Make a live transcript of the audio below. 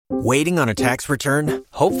Waiting on a tax return?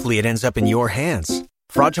 Hopefully it ends up in your hands.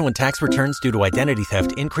 Fraudulent tax returns due to identity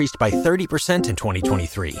theft increased by 30% in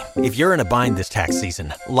 2023. If you're in a bind this tax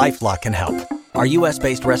season, LifeLock can help. Our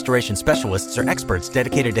U.S.-based restoration specialists are experts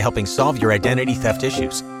dedicated to helping solve your identity theft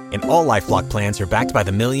issues. And all LifeLock plans are backed by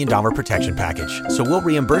the $1 Million Protection Package. So we'll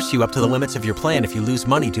reimburse you up to the limits of your plan if you lose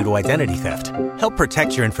money due to identity theft. Help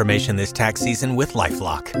protect your information this tax season with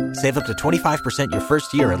LifeLock. Save up to 25% your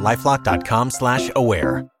first year at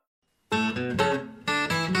LifeLock.com/aware.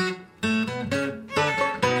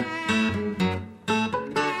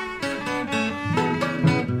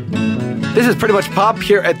 This is Pretty Much Pop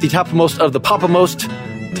here at the topmost of the Popamost.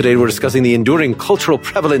 Today we're discussing the enduring cultural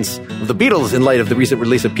prevalence of the Beatles in light of the recent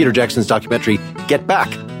release of Peter Jackson's documentary, Get Back.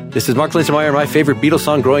 This is Mark Linsenmeyer. My favorite Beatles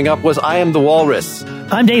song growing up was I Am the Walrus.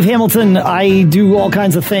 I'm Dave Hamilton. I do all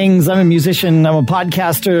kinds of things. I'm a musician. I'm a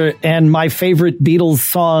podcaster. And my favorite Beatles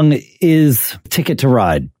song is Ticket to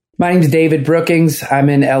Ride. My name is David Brookings. I'm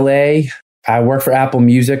in LA. I work for Apple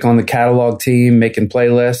Music on the catalog team, making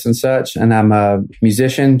playlists and such. And I'm a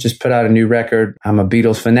musician, just put out a new record. I'm a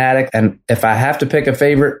Beatles fanatic. And if I have to pick a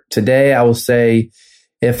favorite today, I will say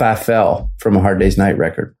If I Fell from A Hard Day's Night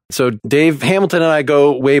record. So Dave Hamilton and I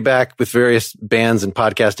go way back with various bands and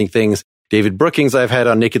podcasting things. David Brookings I've had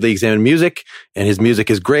on Nakedly Examined Music, and his music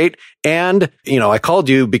is great. And, I called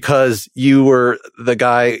you because you were the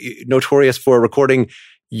guy notorious for recording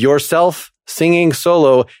yourself singing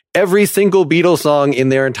solo every single Beatles song in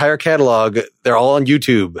their entire catalog. They're all on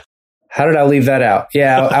YouTube. How did I leave that out?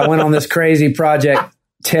 Yeah, I went on this crazy project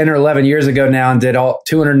 10 or 11 years ago now and did all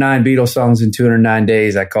 209 Beatles songs in 209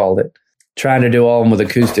 days, I called it. Trying to do all of them with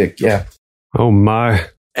acoustic, yeah. Oh my.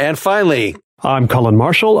 And finally, I'm Colin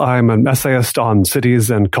Marshall. I'm an essayist on cities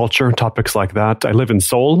and culture, topics like that. I live in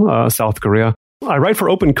Seoul, South Korea. I write for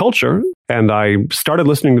Open Culture, and I started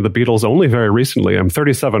listening to the Beatles only very recently. I'm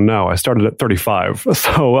 37 now. I started at 35.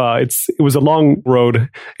 So it was a long road.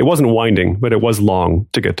 It wasn't winding, but it was long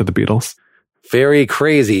to get to the Beatles. Very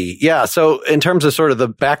crazy. Yeah. So in terms of sort of the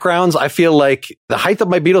backgrounds, I feel like the height of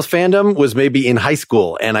my Beatles fandom was maybe in high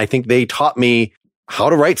school. And I think they taught me how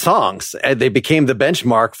to write songs. And they became the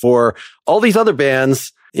benchmark for all these other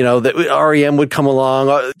bands, that REM would come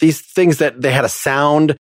along, these things that they had a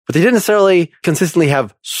sound, but they didn't necessarily consistently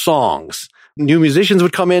have songs. New musicians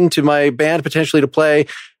would come into my band potentially to play.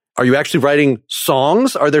 Are you actually writing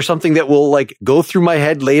songs? Are there something that will go through my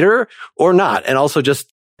head later or not? And also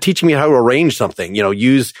just teaching me how to arrange something,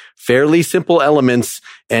 use fairly simple elements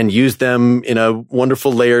and use them in a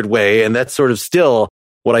wonderful layered way. And that's sort of still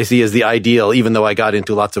what I see as the ideal, even though I got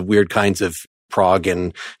into lots of weird kinds of prog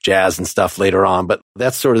and jazz and stuff later on. But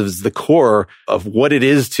that's sort of the core of what it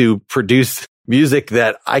is to produce music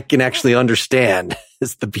that I can actually understand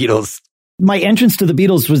is the Beatles. My entrance to the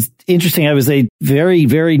Beatles was interesting. I was a very,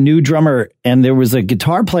 very new drummer, and there was a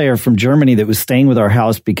guitar player from Germany that was staying with our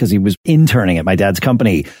house because he was interning at my dad's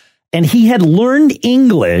company. And he had learned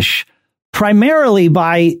English primarily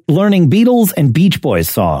by learning Beatles and Beach Boys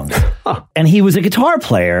songs. And he was a guitar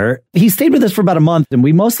player. He stayed with us for about a month, and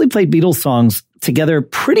we mostly played Beatles songs together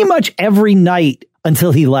pretty much every night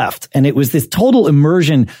until he left. And it was this total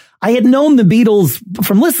immersion. I had known the Beatles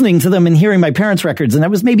from listening to them and hearing my parents' records, and I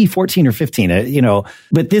was maybe 14 or 15,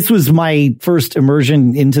 but this was my first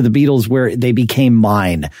immersion into the Beatles where they became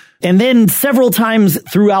mine. And then several times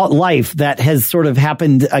throughout life, that has sort of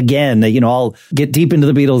happened again. I'll get deep into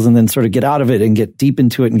the Beatles and then sort of get out of it and get deep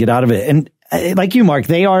into it and get out of it. And like you, Mark,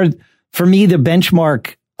 they are, for me, the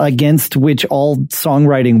benchmark against which all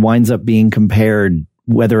songwriting winds up being compared,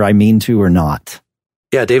 whether I mean to or not.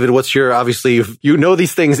 Yeah, David, what's your, obviously, you know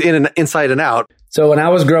these things inside and out. So when I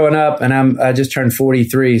was growing up, and I just turned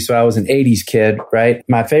 43, so I was an 80s kid, right?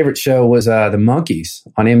 My favorite show was the Monkees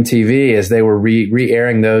on MTV as they were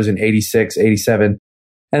re-airing those in 86, 87.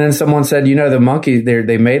 And then someone said, the Monkees,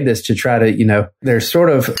 they made this to try to, they're sort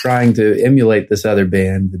of trying to emulate this other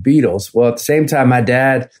band, the Beatles. Well, at the same time, my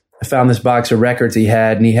dad, I found this box of records he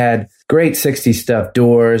had, and he had great 60s stuff,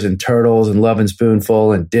 Doors and Turtles and Lovin'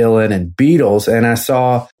 Spoonful and Dylan and Beatles. And I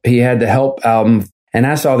saw he had the Help album, and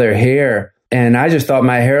I saw their hair, and I just thought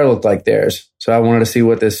my hair looked like theirs. So I wanted to see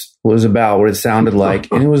what this was about, what it sounded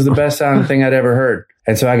like. And it was the best sounding thing I'd ever heard.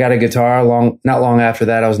 And so I got a guitar not long after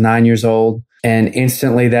that. I was 9 years old. And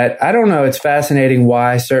instantly I don't know, it's fascinating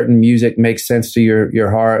why certain music makes sense to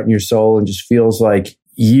your heart and your soul and just feels like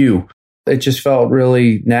you. It just felt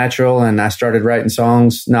really natural, and I started writing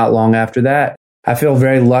songs not long after that. I feel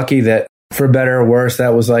very lucky that, for better or worse,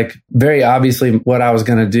 that was very obviously what I was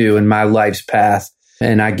going to do in my life's path.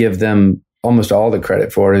 And I give them almost all the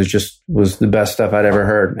credit for it. It was the best stuff I'd ever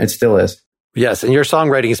heard. It still is. Yes, and your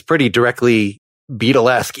songwriting is pretty directly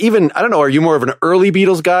Beatlesque. Even, I don't know, are you more of an early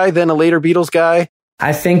Beatles guy than a later Beatles guy?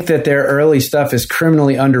 I think that their early stuff is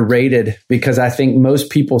criminally underrated because I think most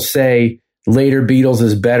people say later Beatles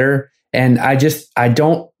is better. And I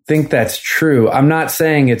don't think that's true. I'm not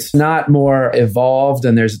saying it's not more evolved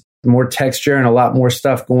and there's more texture and a lot more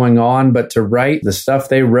stuff going on, but to write the stuff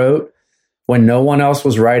they wrote when no one else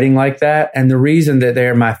was writing like that. And the reason that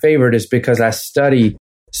they're my favorite is because I study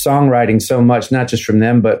songwriting so much, not just from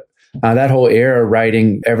them, but that whole era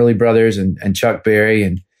writing, Everly Brothers and Chuck Berry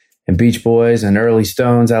and Beach Boys and early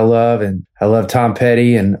Stones I love, and I love Tom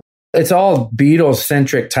Petty, and it's all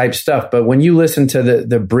Beatles-centric type stuff. But when you listen to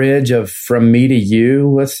the bridge of From Me to You,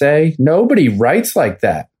 let's say, nobody writes like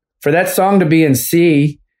that. For that song to be in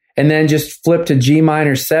C and then just flip to G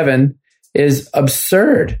minor 7 is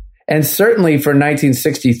absurd. And certainly for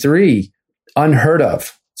 1963, unheard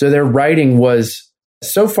of. So their writing was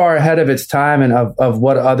so far ahead of its time and of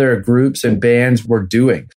what other groups and bands were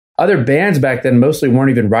doing. Other bands back then mostly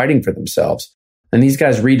weren't even writing for themselves. And these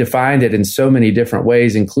guys redefined it in so many different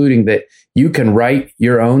ways, including that you can write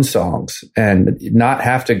your own songs and not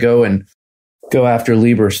have to go after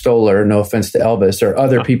Lieber Stoller, no offense to Elvis, or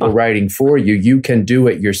other people writing for you. You can do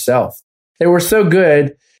it yourself. They were so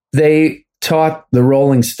good, they taught the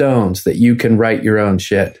Rolling Stones that you can write your own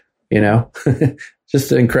shit,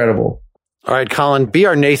 Just incredible. All right, Colin, be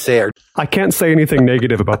our naysayer. I can't say anything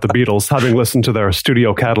negative about the Beatles, having listened to their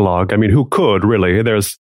studio catalog. I mean, who could, really?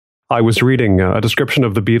 I was reading a description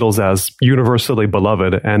of the Beatles as universally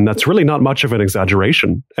beloved, and that's really not much of an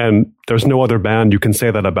exaggeration. And there's no other band you can say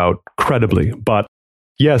that about credibly. But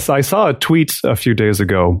yes, I saw a tweet a few days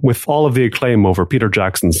ago with all of the acclaim over Peter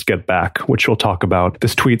Jackson's Get Back, which we'll talk about.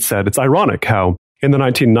 This tweet said, it's ironic how in the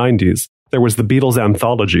 1990s, there was the Beatles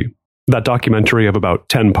anthology, that documentary of about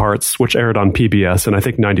 10 parts, which aired on PBS in, I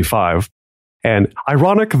think, 95. And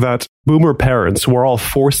ironic that boomer parents were all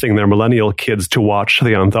forcing their millennial kids to watch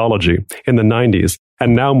the anthology in the 90s.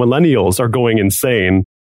 And now millennials are going insane,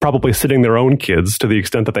 probably sitting their own kids to the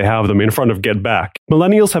extent that they have them in front of Get Back.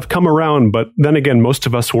 Millennials have come around, but then again, most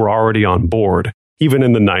of us were already on board, even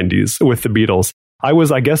in the 90s with the Beatles. I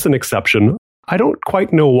was, I guess, an exception. I don't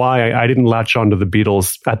quite know why I didn't latch onto the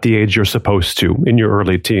Beatles at the age you're supposed to in your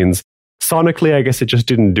early teens. Sonically, I guess it just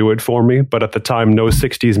didn't do it for me, but at the time, no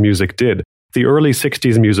 60s music did. The early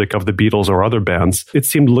 60s music of the Beatles or other bands, it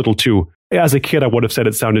seemed a little too, as a kid, I would have said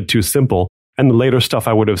it sounded too simple, and the later stuff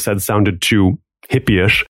I would have said sounded too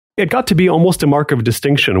hippie-ish. It got to be almost a mark of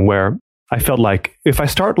distinction where I felt like if I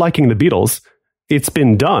start liking the Beatles, it's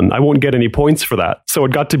been done. I won't get any points for that. So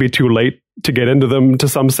it got to be too late to get into them to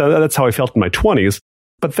some sense. That's how I felt in my 20s.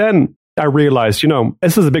 But then I realized,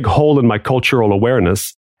 this is a big hole in my cultural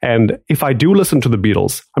awareness. And if I do listen to the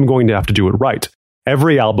Beatles, I'm going to have to do it right.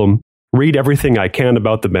 Every album, read everything I can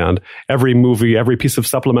about the band, every movie, every piece of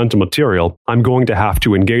supplemental material, I'm going to have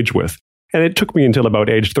to engage with. And it took me until about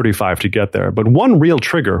age 35 to get there. But one real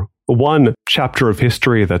trigger, one chapter of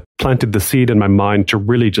history that planted the seed in my mind to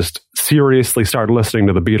really just seriously start listening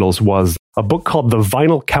to the Beatles was a book called The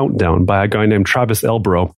Vinyl Countdown by a guy named Travis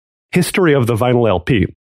Elborough, History of the Vinyl LP.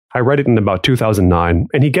 I read it in about 2009,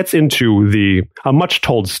 and he gets into a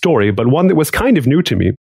much-told story, but one that was kind of new to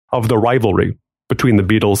me, of the rivalry between the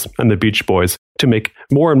Beatles and the Beach Boys to make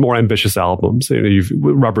more and more ambitious albums.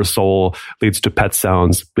 Rubber Soul leads to Pet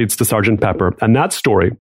Sounds, leads to Sgt. Pepper, and that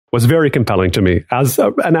story was very compelling to me as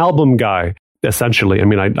an album guy, essentially. I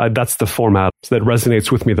mean, that's the format that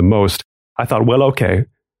resonates with me the most. I thought, well, okay,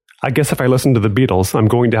 I guess if I listen to the Beatles, I'm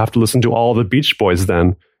going to have to listen to all the Beach Boys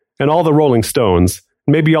then, and all the Rolling Stones,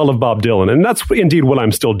 maybe all of Bob Dylan. And that's indeed what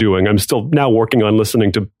I'm still doing. I'm still now working on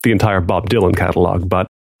listening to the entire Bob Dylan catalog. But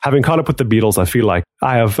having caught up with the Beatles, I feel like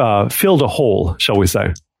I have filled a hole, shall we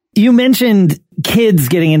say. You mentioned kids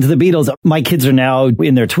getting into the Beatles. My kids are now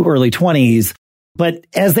in their early 20s. But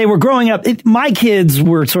as they were growing up, my kids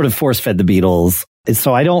were sort of force-fed the Beatles.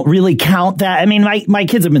 So I don't really count that. I mean, my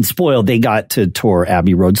kids have been spoiled. They got to tour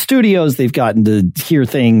Abbey Road Studios. They've gotten to hear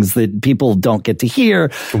things that people don't get to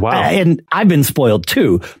hear. Wow. And I've been spoiled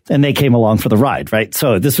too. And they came along for the ride, right?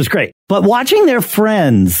 So this was great. But watching their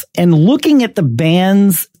friends and looking at the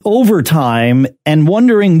bands over time and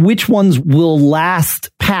wondering which ones will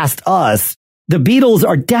last past us, the Beatles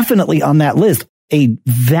are definitely on that list. A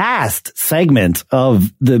vast segment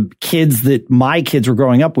of the kids that my kids were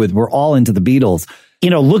growing up with were all into the Beatles.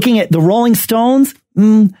 Looking at the Rolling Stones,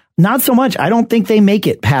 not so much. I don't think they make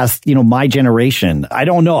it past, my generation. I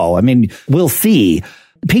don't know. I mean, we'll see.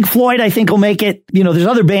 Pink Floyd, I think, will make it. There's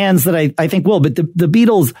other bands that I think will, but the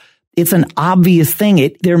Beatles, it's an obvious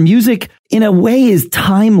thing. Their music, in a way, is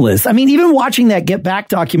timeless. I mean, even watching that Get Back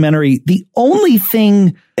documentary, the only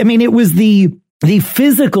thing, it was the the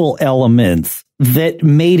physical elements that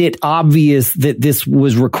made it obvious that this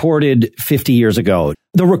was recorded 50 years ago.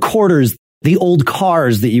 The recorders, the old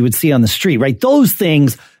cars that you would see on the street, right? Those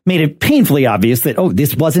things made it painfully obvious that, oh,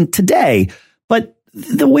 this wasn't today. But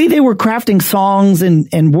the way they were crafting songs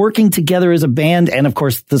and working together as a band, and of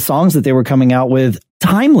course, the songs that they were coming out with,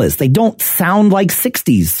 timeless. They don't sound like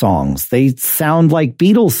 60s songs. They sound like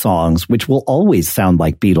Beatles songs, which will always sound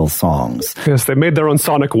like Beatles songs. Yes, they made their own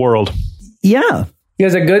sonic world. Yeah.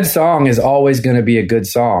 Because a good song is always going to be a good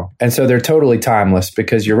song. And so they're totally timeless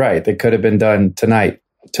because you're right. They could have been done tonight,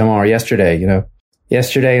 tomorrow, yesterday,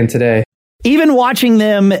 yesterday and today. Even watching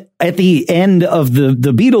them at the end of the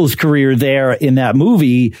Beatles' career there in that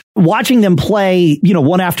movie, watching them play,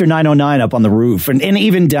 One After 909 up on the roof and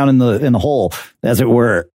even down in the hole, as it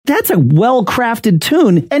were. That's a well-crafted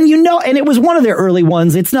tune. And and it was one of their early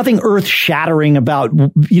ones. It's nothing earth-shattering about,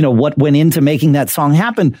 what went into making that song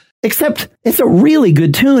happen, except it's a really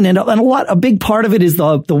good tune. And a big part of it is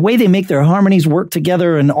the way they make their harmonies work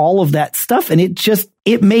together and all of that stuff. And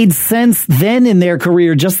it made sense then in their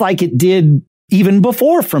career, just like it did even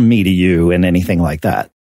before From Me to You and anything like that.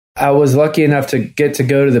 I was lucky enough to get to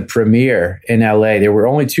go to the premiere in LA. There were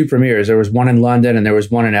only 2 premieres. There was one in London and there was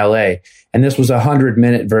one in LA. And this was a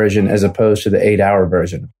 100-minute version as opposed to the 8-hour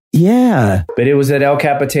version. Yeah. But it was at El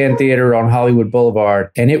Capitan Theater on Hollywood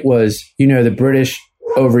Boulevard. And it was, the British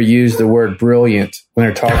overuse the word brilliant when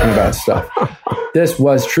they're talking about stuff. This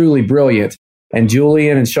was truly brilliant. And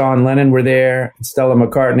Julian and Sean Lennon were there, and Stella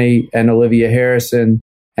McCartney and Olivia Harrison.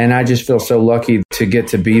 And I just feel so lucky to get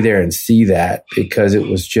to be there and see that because it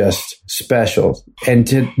was just special. And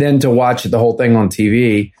to watch the whole thing on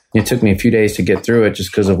TV, it took me a few days to get through it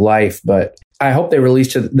just because of life. But I hope they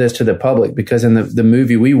released this to the public because in the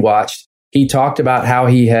movie we watched, he talked about how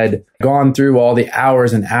he had gone through all the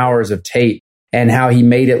hours and hours of tape and how he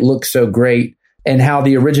made it look so great and how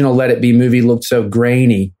the original Let It Be movie looked so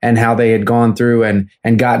grainy and how they had gone through and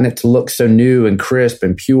gotten it to look so new and crisp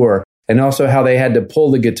and pure. And also how they had to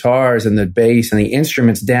pull the guitars and the bass and the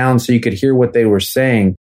instruments down so you could hear what they were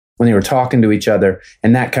saying when they were talking to each other.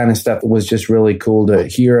 And that kind of stuff was just really cool to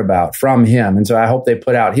hear about from him. And so I hope they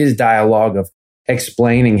put out his dialogue of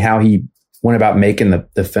explaining how he went about making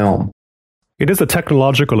the film. It is a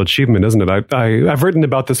technological achievement, isn't it? I've written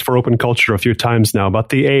about this for Open Culture a few times now, about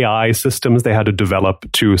the AI systems they had to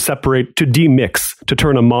develop to separate, to demix, to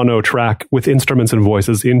turn a mono track with instruments and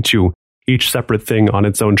voices into each separate thing on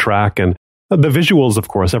its own track. And the visuals, of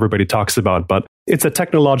course, everybody talks about, but it's a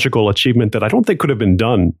technological achievement that I don't think could have been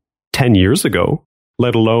done 10 years ago,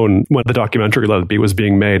 let alone when the documentary Let It Be was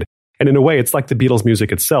being made. And in a way, it's like the Beatles'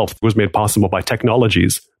 music itself was made possible by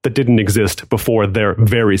technologies that didn't exist before their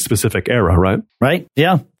very specific era, right? Right,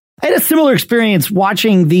 yeah. I had a similar experience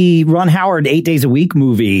watching the Ron Howard 8 Days a Week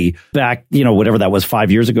movie back, whatever that was,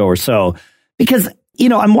 5 years ago or so. Because,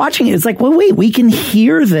 I'm watching it, it's like, well, wait, we can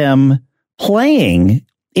hear them playing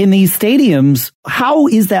in these stadiums. How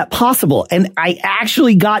is that possible? And I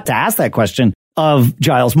actually got to ask that question of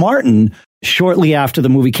Giles Martin shortly after the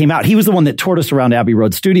movie came out. He was the one that toured us around Abbey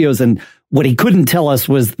Road Studios. And what he couldn't tell us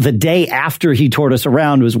was the day after he toured us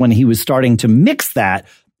around was when he was starting to mix that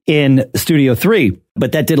in Studio 3.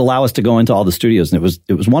 But that did allow us to go into all the studios. And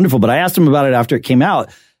it was wonderful. But I asked him about it after it came out.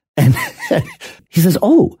 And he says,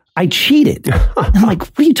 oh, I cheated. I'm like,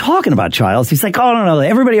 what are you talking about, Giles? He's like, oh, no,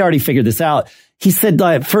 everybody already figured this out. He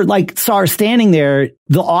said for Sar standing there,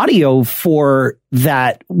 the audio for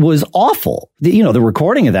that was awful. The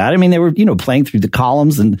recording of that. I mean, they were, playing through the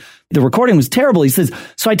columns and the recording was terrible. He says,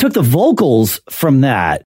 so I took the vocals from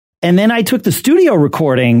that and then I took the studio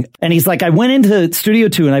recording and he's like, I went into Studio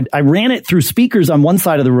 2 and I ran it through speakers on one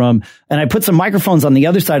side of the room and I put some microphones on the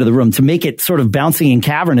other side of the room to make it sort of bouncy and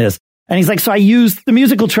cavernous. And he's like, so I used the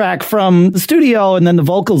musical track from the studio and then the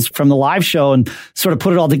vocals from the live show and sort of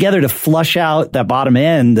put it all together to flush out that bottom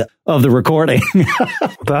end of the recording.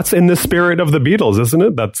 That's in the spirit of the Beatles, isn't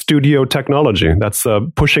it? That studio technology. That's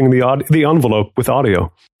pushing the envelope with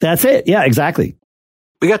audio. That's it. Yeah, exactly.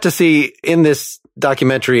 We got to see in this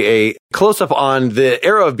documentary a close-up on the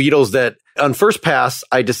era of Beatles that on first pass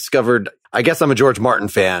I discovered. I guess I'm a George Martin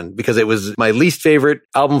fan because it was my least favorite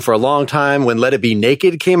album for a long time. When Let It Be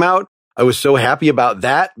Naked came out, I was so happy about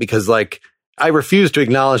that because I refused to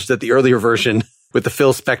acknowledge that the earlier version with the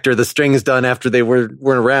Phil Spector, the strings done after they weren't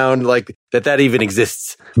around, that even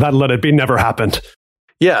exists. That Let It Be never happened.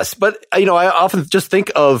 Yes. But, I often just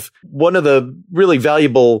think of one of the really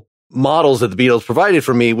valuable models that the Beatles provided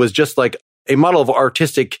for me was just like a model of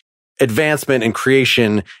artistic advancement and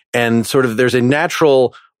creation. And sort of there's a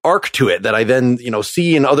natural arc to it that I then,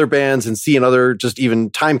 see in other bands and see in other just even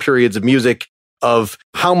time periods of music of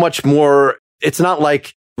how much more It's not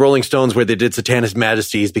like Rolling Stones where they did Satanist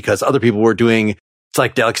Majesties because other people were doing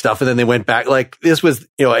psychedelic stuff and then they went back. Like this was,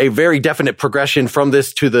 a very definite progression from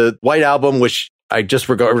this to the White Album, which I just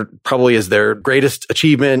regard probably as their greatest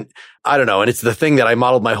achievement. I don't know. And it's the thing that I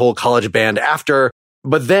modeled my whole college band after.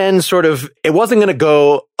 But then sort of, it wasn't going to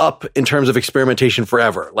go up in terms of experimentation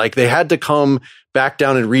forever. Like they had to come back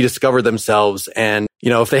down and rediscover themselves. And,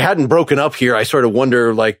 if they hadn't broken up here, I sort of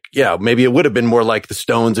wonder maybe it would have been more like the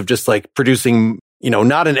Stones of just like producing,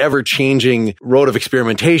 not an ever changing road of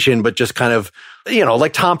experimentation, but just kind of,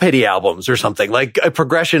 like Tom Petty albums or something, like a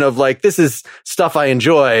progression of like, this is stuff I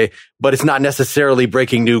enjoy, but it's not necessarily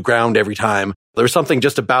breaking new ground every time. There was something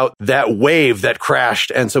just about that wave that crashed.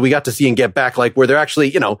 And so we got to see and get back, like where they're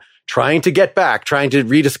actually, trying to get back, trying to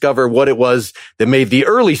rediscover what it was that made the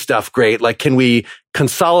early stuff great. Like, can we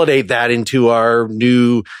consolidate that into our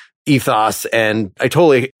new ethos? And I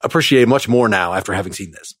totally appreciate it much more now after having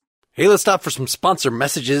seen this. Hey, let's stop for some sponsor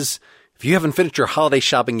messages. If you haven't finished your holiday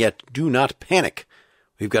shopping yet, do not panic.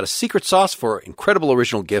 We've got a secret sauce for incredible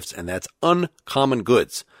original gifts, and that's Uncommon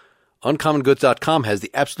Goods. UncommonGoods.com has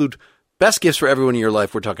the absolute best gifts for everyone in your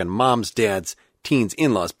life. We're talking moms, dads, teens,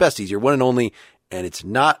 in-laws, besties, your one and only, and it's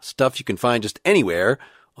not stuff you can find just anywhere.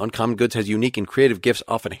 Uncommon Goods has unique and creative gifts,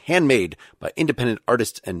 often handmade by independent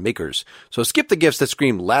artists and makers. So skip the gifts that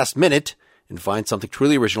scream last minute and find something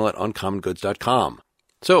truly original at UncommonGoods.com.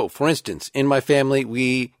 So, for instance, in my family,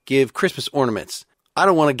 we give Christmas ornaments. I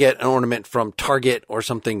don't want to get an ornament from Target or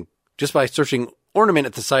something. Just by searching ornament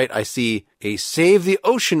at the site, I see a Save the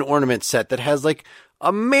Ocean ornament set that has like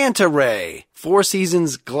a manta ray, Four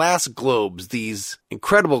Seasons glass globes, these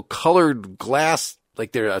incredible colored glass,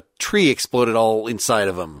 like they're a tree exploded all inside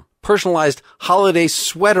of them. Personalized holiday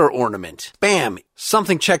sweater ornament. Bam!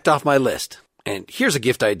 Something checked off my list. And here's a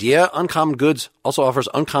gift idea. Uncommon Goods also offers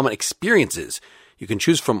uncommon experiences. You can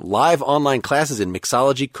choose from live online classes in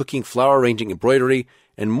mixology, cooking, flower arranging, embroidery,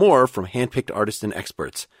 and more from hand-picked artists and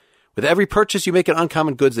experts. With every purchase you make at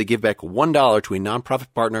Uncommon Goods, they give back $1 to a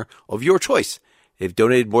nonprofit partner of your choice. They've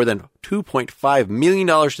donated more than $2.5 million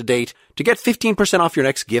to date. To get 15% off your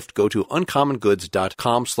next gift, go to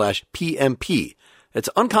uncommongoods.com/PMP. That's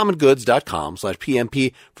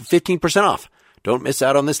uncommongoods.com/PMP for 15% off. Don't miss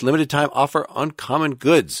out on this limited time offer. Uncommon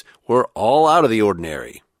Goods. We're all out of the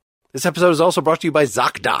ordinary. This episode is also brought to you by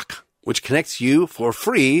ZocDoc, which connects you for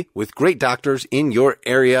free with great doctors in your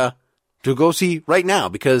area to go see right now.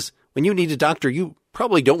 Because when you need a doctor, you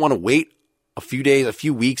probably don't want to wait a few days, a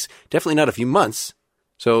few weeks, definitely not a few months.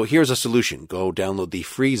 So here's a solution. Go download the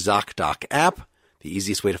free ZocDoc app, the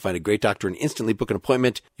easiest way to find a great doctor and instantly book an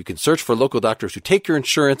appointment. You can search for local doctors who take your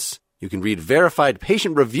insurance. You can read verified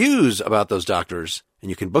patient reviews about those doctors, and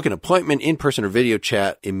you can book an appointment in person or video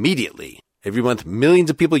chat immediately. Every month, millions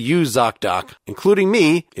of people use ZocDoc, including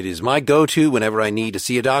me. It is my go-to whenever I need to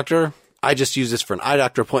see a doctor. I just used this for an eye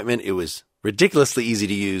doctor appointment. It was ridiculously easy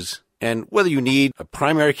to use. And whether you need a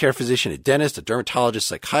primary care physician, a dentist, a dermatologist,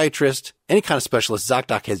 psychiatrist, any kind of specialist,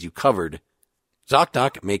 ZocDoc has you covered.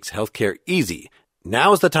 ZocDoc makes healthcare easy.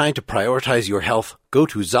 Now is the time to prioritize your health. Go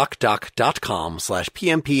to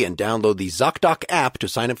ZocDoc.com/PMP and download the ZocDoc app to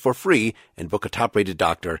sign up for free and book a top-rated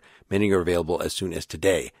doctor. Many are available as soon as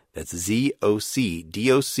today. That's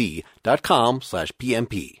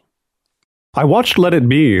ZocDoc.com/PMP. I watched Let It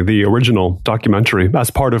Be, the original documentary,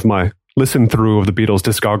 as part of my listen through of the Beatles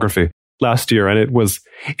discography last year, and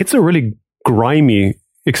it's a really grimy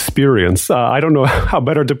experience. I don't know how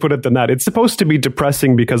better to put it than that. It's supposed to be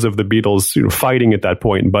depressing because of the Beatles fighting at that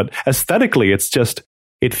point, but aesthetically,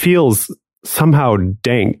 it feels somehow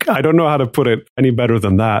dank. I don't know how to put it any better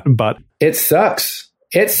than that, but it sucks.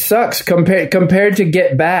 It sucks compared to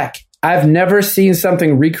Get Back. I've never seen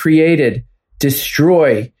something recreated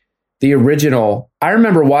destroy the original. I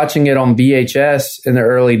remember watching it on VHS in the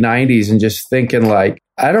early 90s and just thinking like,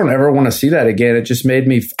 I don't ever want to see that again. It just made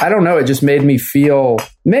me, I don't know, it just made me feel,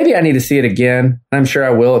 maybe I need to see it again. I'm sure I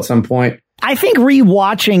will at some point. I think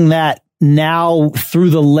rewatching that now through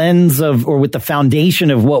the lens of, or with the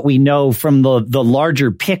foundation of what we know from the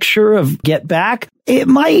larger picture of Get Back, it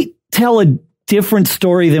might tell a different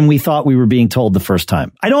story than we thought we were being told the first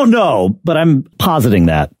time. I don't know, but I'm positing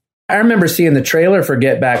that. I remember seeing the trailer for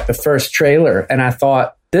Get Back, the first trailer, and I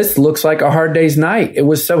thought, this looks like A Hard Day's Night. It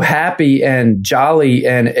was so happy and jolly,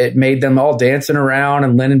 and it made them all dancing around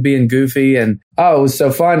and Lennon being goofy, and it was so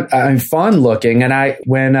fun. Fun looking. And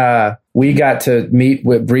when we got to meet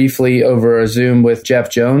briefly over a Zoom with Jeff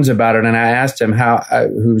Jones about it, and I asked him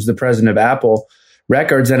who's the president of Apple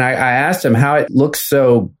Records, and I asked him how it looks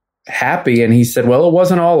so happy, and he said, well, it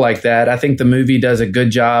wasn't all like that. I think the movie does a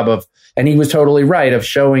good job of, and he was totally right, of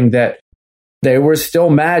showing that there was still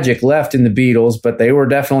magic left in the Beatles, but they were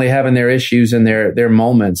definitely having their issues and their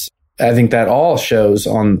moments. I think that all shows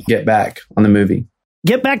on Get Back, on the movie.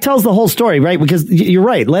 Get Back tells the whole story, right? Because you're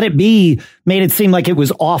right. Let It Be made it seem like it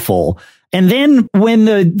was awful. And then when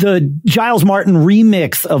the Giles Martin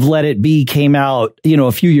remix of Let It Be came out,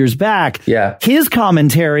 a few years back, his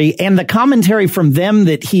commentary and the commentary from them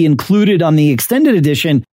that he included on the extended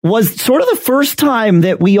edition was sort of the first time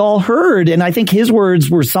that we all heard. And I think his words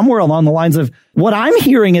were somewhere along the lines of, what I'm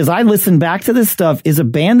hearing as I listen back to this stuff is a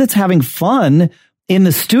band that's having fun in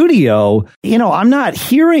the studio. I'm not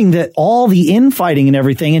hearing that all the infighting and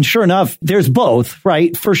everything. And sure enough, there's both,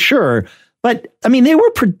 right? For sure. But I mean, they were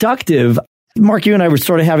productive. Mark, you and I were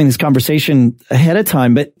sort of having this conversation ahead of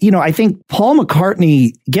time, but I think Paul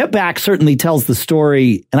McCartney, Get Back certainly tells the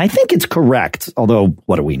story, and I think it's correct. Although,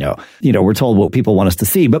 what do we know? We're told what people want us to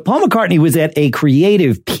see, but Paul McCartney was at a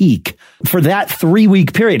creative peak for that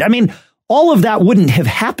 3-week period. I mean, all of that wouldn't have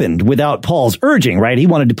happened without Paul's urging, right? He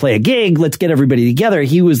wanted to play a gig. Let's get everybody together.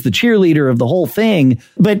 He was the cheerleader of the whole thing,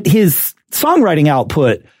 but his songwriting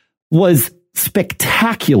output was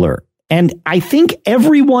spectacular. And I think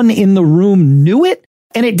everyone in the room knew it,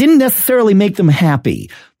 and it didn't necessarily make them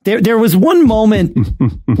happy. There was one moment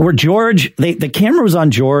where George, the camera was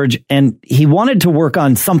on George, and he wanted to work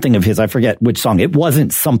on something of his. I forget which song. It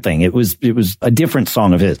wasn't something. It was a different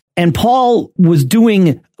song of his. And Paul was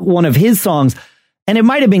doing one of his songs, and it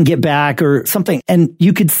might have been Get Back or something. And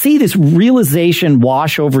you could see this realization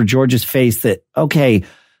wash over George's face that, okay,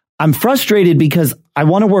 I'm frustrated because I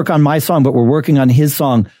want to work on my song, but we're working on his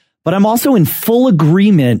song. But I'm also in full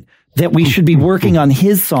agreement that we should be working on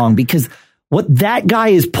his song, because what that guy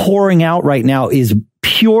is pouring out right now is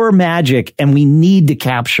pure magic, and we need to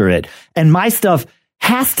capture it. And my stuff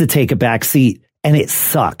has to take a back seat, and it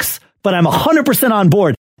sucks. But I'm 100% on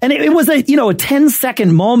board. And it was a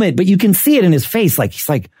 10-second moment, but you can see it in his face. Like, he's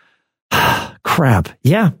like, crap.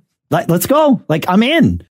 Yeah, let's go. Like, I'm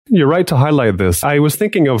in. You're right to highlight this. I was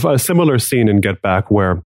thinking of a similar scene in Get Back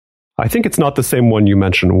where I think it's not the same one you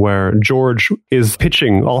mentioned, where George is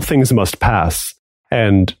pitching All Things Must Pass.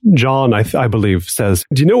 And John, I believe, says,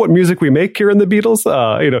 do you know what music we make here in the Beatles?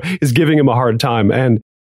 Is giving him a hard time. And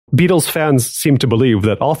Beatles fans seem to believe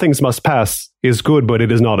that All Things Must Pass is good, but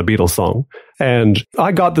it is not a Beatles song. And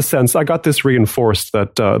I got this reinforced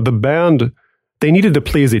that the band, they needed to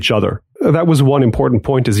please each other. That was one important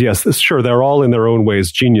point is, yes, sure, they're all in their own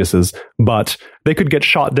ways geniuses, but they could get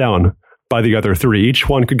shot down by the other three. Each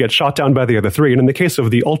one could get shot down by the other three. And in the case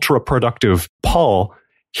of the ultra-productive Paul,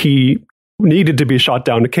 he needed to be shot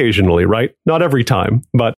down occasionally, right? Not every time.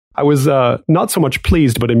 But I was not so much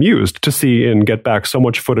pleased, but amused to see in Get Back so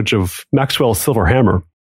much footage of Maxwell's Silver Hammer,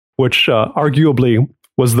 which arguably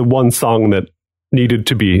was the one song that needed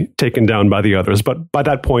to be taken down by the others. But by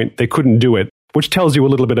that point, they couldn't do it, which tells you a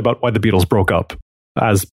little bit about why the Beatles broke up,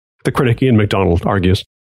 as the critic Ian MacDonald argues.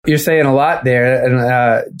 You're saying a lot there.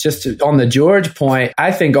 And just on the George point,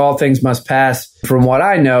 I think All Things Must Pass, from what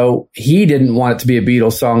I know, he didn't want it to be a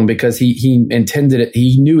Beatles song because he intended it.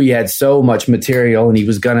 He knew he had so much material, and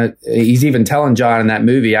he's even telling John in that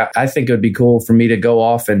movie, I think it would be cool for me to go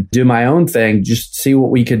off and do my own thing, just see what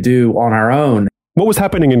we could do on our own. What was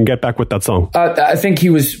happening in Get Back with that song? I think he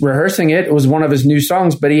was rehearsing it. It was one of his new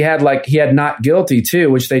songs, but he had Not Guilty too,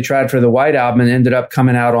 which they tried for the White Album and ended up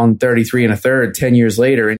coming out on 33 1/3 10 years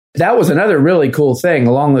later. And that was another really cool thing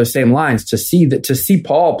along those same lines to see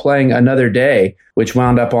Paul playing Another Day, which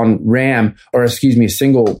wound up on a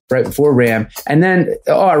single right before Ram. And then,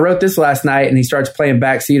 I wrote this last night, and he starts playing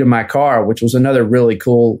Backseat of My Car, which was another really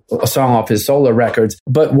cool song off his solo records.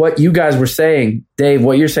 But what you guys were saying, Dave,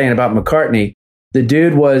 what you're saying about McCartney, the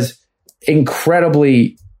dude was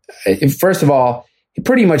incredibly, first of all, he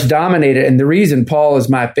pretty much dominated. And the reason Paul is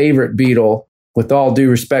my favorite Beatle, with all due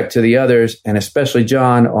respect to the others, and especially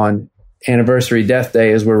John on anniversary death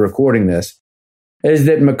day as we're recording this, is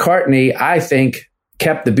that McCartney, I think,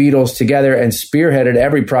 kept the Beatles together and spearheaded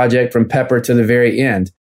every project from Pepper to the very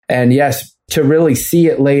end. And yes, to really see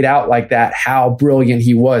it laid out like that, how brilliant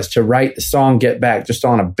he was to write the song Get Back just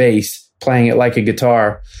on a bass, playing it like a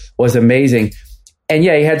guitar, was amazing. And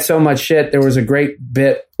yeah, he had so much shit. There was a great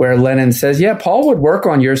bit where Lennon says, yeah, Paul would work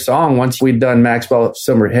on your song once we'd done Maxwell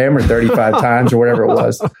Silver Hammer 35 times or whatever it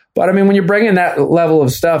was. But I mean, when you're bringing that level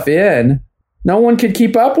of stuff in, no one could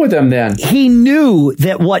keep up with him then. He knew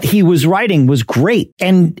that what he was writing was great,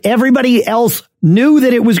 and everybody else knew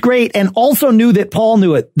that it was great, and also knew that Paul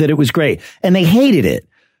knew that it was great, and they hated it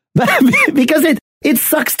because it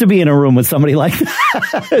sucks to be in a room with somebody like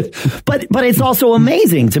that. but it's also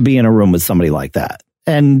amazing to be in a room with somebody like that.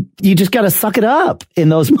 And you just got to suck it up in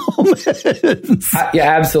those moments.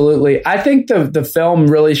 Yeah, absolutely. I think the film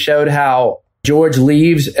really showed how George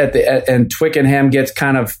leaves and Twickenham gets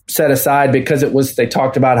kind of set aside because they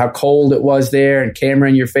talked about how cold it was there and camera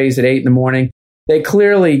in your face at 8 a.m. They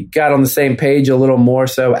clearly got on the same page a little more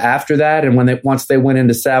so after that. And once they went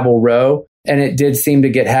into Savile Row, and it did seem to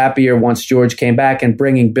get happier once George came back, and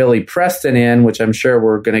bringing Billy Preston in, which I'm sure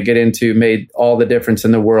we're going to get into, made all the difference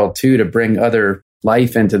in the world too, to bring other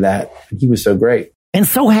life into that. He was so great. And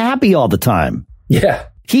so happy all the time. Yeah.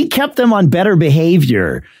 He kept them on better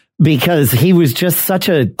behavior because he was just such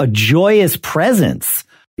a joyous presence.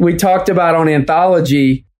 We talked about on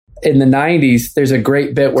Anthology in the 90s, there's a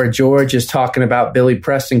great bit where George is talking about Billy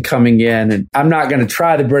Preston coming in. And I'm not going to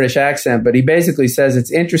try the British accent, but he basically says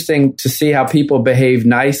it's interesting to see how people behave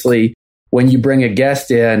nicely when you bring a guest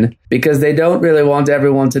in, because they don't really want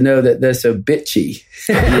everyone to know that they're so bitchy.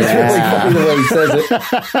 Yeah. It's really funny the way he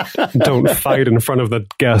says it. Don't fight in front of the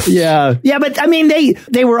guests. Yeah. Yeah, but I mean,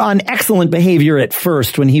 they were on excellent behavior at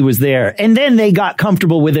first when he was there. And then they got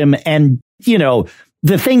comfortable with him, and, you know,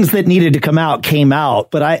 the things that needed to come out came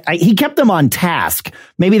out. But he kept them on task.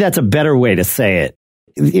 Maybe that's a better way to say it.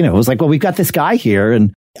 You know, it was like, well, we've got this guy here,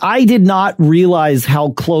 and I did not realize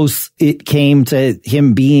how close it came to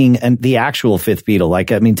him being the actual fifth Beatle.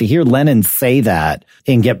 Like, I mean, to hear Lennon say that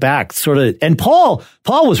and Get Back sort of, and Paul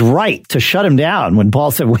was right to shut him down when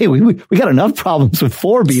Paul said, wait, we got enough problems with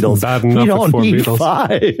 4 Beatles. We don't need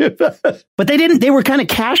 5. But they were kind of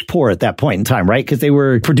cash poor at that point in time, right? Because they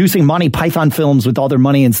were producing Monty Python films with all their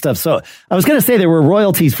money and stuff. So I was going to say there were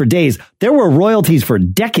royalties for days. There were royalties for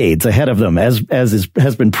decades ahead of them, as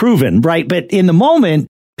has been proven, right? But in the moment,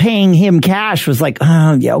 paying him cash was like,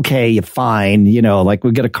 oh, yeah, okay, you're fine. You know, like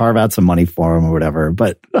we got to carve out some money for him or whatever.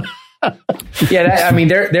 But yeah, I mean,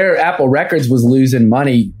 their Apple Records was losing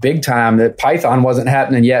money big time. That Python wasn't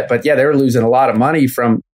happening yet, but yeah, they were losing a lot of money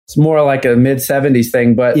from. It's more like a mid 70s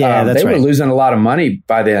thing, but yeah, they were losing a lot of money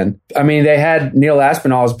by then. I mean, they had Neil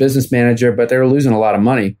Aspinall as business manager, but they were losing a lot of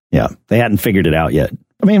money. Yeah, they hadn't figured it out yet.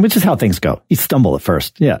 I mean, which is how things go. You stumble at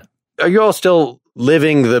first. Yeah. Are you all still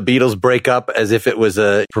living the Beatles breakup as if it was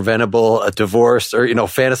a divorce, or, you know,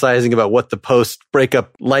 fantasizing about what the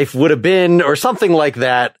post-breakup life would have been or something like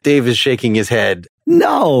that? Dave is shaking his head.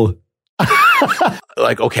 No.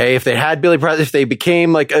 Like, okay, if they had Billy Preston, if they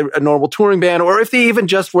became like a normal touring band, or if they even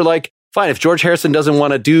just were like, fine, if George Harrison doesn't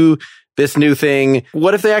want to do this new thing,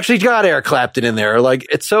 what if they actually got Eric Clapton in there? Like,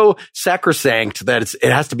 it's so sacrosanct that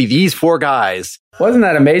it has to be these 4 guys. Wasn't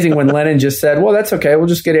that amazing when Lennon just said, well, that's okay, we'll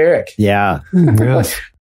just get Eric. Yeah. Yes.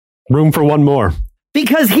 Room for one more.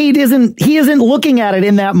 Because he isn't looking at it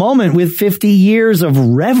in that moment with 50 years of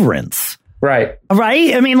reverence. Right.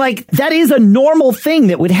 Right? I mean, like, that is a normal thing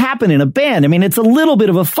that would happen in a band. I mean, it's a little bit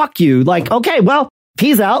of a fuck you. Like, okay, well, if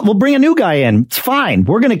he's out, we'll bring a new guy in. It's fine.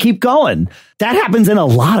 We're going to keep going. That happens in a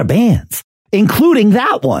lot of bands, including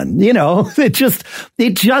that one. You know, it just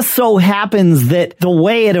so happens that the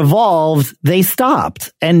way it evolved, they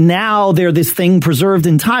stopped. And now they're this thing preserved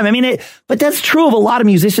in time. I mean, but that's true of a lot of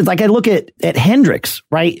musicians. Like, I look at Hendrix,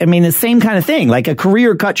 right? I mean, the same kind of thing, like a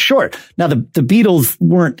career cut short. Now, the Beatles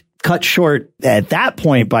weren't cut short at that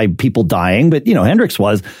point by people dying, but, you know, Hendrix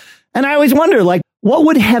was. And I always wonder, like, what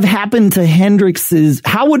would have happened to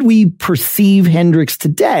how would we perceive Hendrix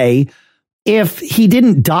today if he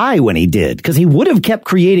didn't die when he did? Because he would have kept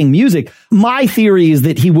creating music. My theory is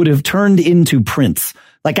that he would have turned into Prince.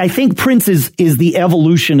 Like, I think Prince is the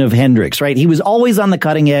evolution of Hendrix, right? He was always on the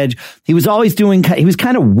cutting edge. He was always he was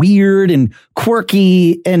kind of weird and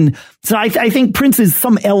quirky. And so I think Prince is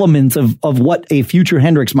some elements of what a future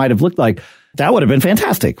Hendrix might have looked like. That would have been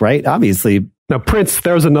fantastic, right? Obviously. Now, Prince,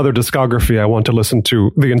 there's another discography I want to listen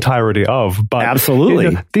to the entirety of. But absolutely.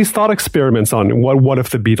 You know, these thought experiments on what if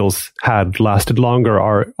the Beatles had lasted longer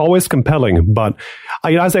are always compelling. But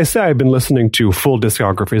as I say, I've been listening to full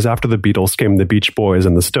discographies. After the Beatles came the Beach Boys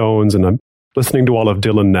and the Stones, and I'm listening to all of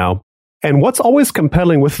Dylan now. And what's always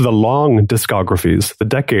compelling with the long discographies, the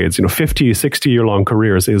decades, 50, 60-year-long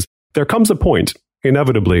careers, is there comes a point,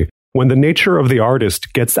 inevitably, when the nature of the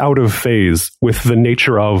artist gets out of phase with the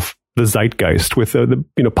nature of the zeitgeist, with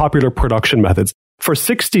the popular production methods. For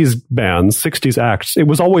 60s bands, 60s acts, it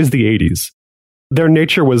was always the 80s. Their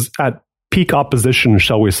nature was at peak opposition,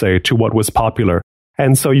 shall we say, to what was popular.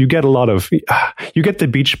 And so you get the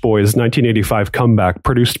Beach Boys 1985 comeback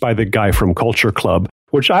produced by the guy from Culture Club,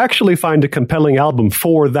 which I actually find a compelling album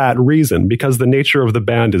for that reason, because the nature of the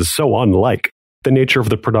band is so unlike the nature of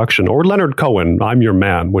the production. Or Leonard Cohen, I'm Your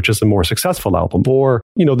Man, which is a more successful album. Or,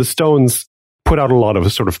 the Stones put out a lot of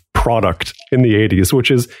sort of product in the 80s, which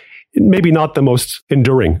is maybe not the most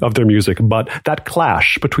enduring of their music, but that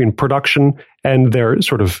clash between production and their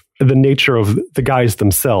sort of the nature of the guys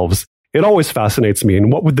themselves, it always fascinates me.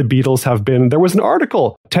 And what would the Beatles have been? There was an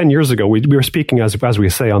article 10 years ago. We were speaking, as we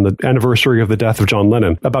say, on the anniversary of the death of John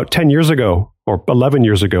Lennon. About 10 years ago or 11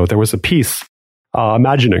 years ago, there was a piece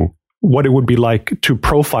imagining what it would be like to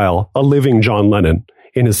profile a living John Lennon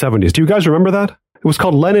in his 70s. Do you guys remember that? It was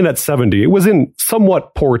called Lennon at 70. It was in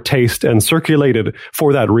somewhat poor taste and circulated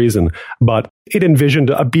for that reason, but it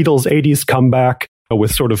envisioned a Beatles 80s comeback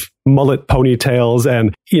with sort of mullet ponytails.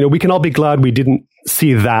 And, we can all be glad we didn't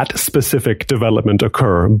see that specific development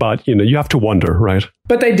occur, but, you have to wonder, right?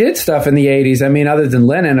 But they did stuff in the 80s. I mean, other than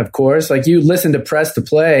Lennon, of course, like you listen to Press to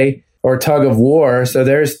Play or Tug of War. So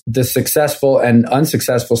there's the successful and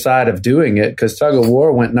unsuccessful side of doing it, because Tug of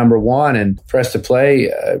War went #1 and Press to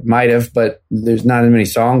Play might have, but there's not as many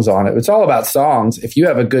songs on it. It's all about songs. If you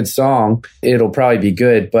have a good song, it'll probably be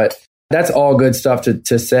good. But that's all good stuff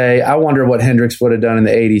to say. I wonder what Hendrix would have done in the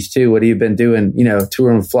 80s too. Would he have been doing,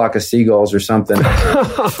 touring with Flock of Seagulls or something?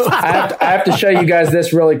 I have to show you guys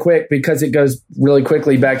this really quick, because it goes really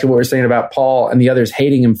quickly back to what we're saying about Paul and the others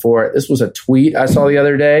hating him for it. This was a tweet I saw the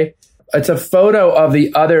other day. It's a photo of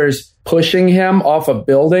the others pushing him off a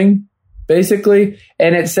building, basically.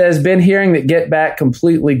 And it says, been hearing that Get Back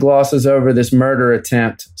completely glosses over this murder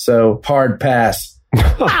attempt. So hard pass.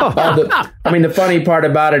 The funny part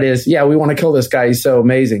about it is, we want to kill this guy. He's so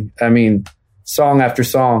amazing. I mean, song after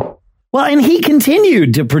song. Well, and he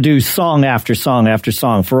continued to produce song after song after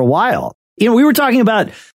song for a while. We were talking about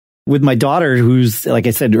with my daughter, who's, like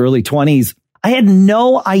I said, early 20s. I had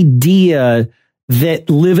no idea that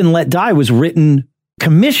Live and Let Die was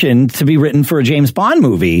commissioned to be written for a James Bond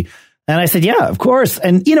movie. And I said, yeah, of course.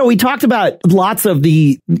 And, we talked about lots of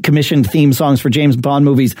the commissioned theme songs for James Bond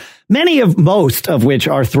movies, most of which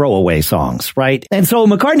are throwaway songs, right? And so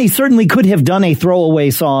McCartney certainly could have done a throwaway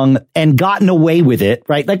song and gotten away with it,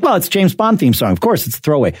 right? Like, well, it's James Bond theme song. Of course, it's a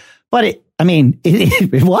throwaway. But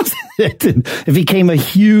it wasn't. It became a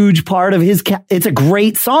huge part of his, it's a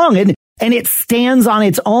great song. And it stands on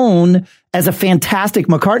its own as a fantastic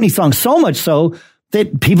McCartney song, so much so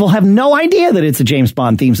that people have no idea that it's a James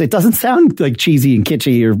Bond theme. It doesn't sound like cheesy and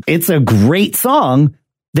kitschy. It's a great song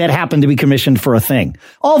that happened to be commissioned for a thing.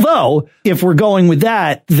 Although, if we're going with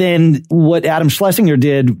that, then what Adam Schlesinger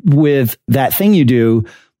did with That Thing You Do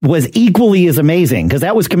was equally as amazing, because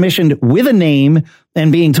that was commissioned with a name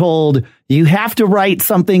and being told, you have to write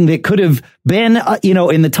something that could have been,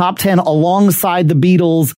 in the top 10 alongside the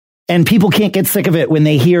Beatles. And people can't get sick of it when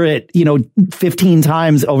they hear it, 15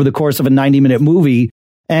 times over the course of a 90-minute movie.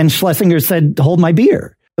 And Schlesinger said, hold my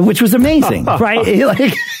beer, which was amazing, right?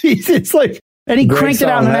 It's like, and he cranked it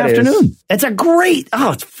out in an afternoon. It's a great,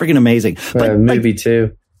 it's freaking amazing. But movie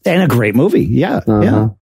too. And a great movie. Yeah. Uh-huh. Yeah.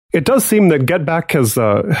 It does seem that Get Back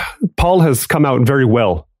Paul has come out very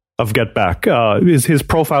well of Get Back. His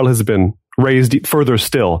profile has been raised further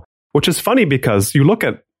still, which is funny because you look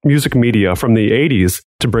at music media from the 80s,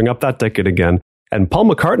 to bring up that decade again, and Paul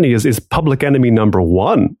McCartney is public enemy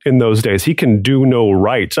 #1 in those days. He can do no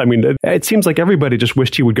right. I mean, it seems like everybody just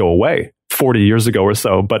wished he would go away 40 years ago or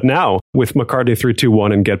so. But now, with McCartney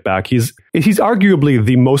 321 and Get Back, he's arguably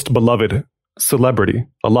the most beloved celebrity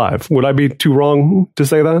alive. Would I be too wrong to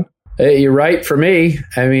say that? You're right for me.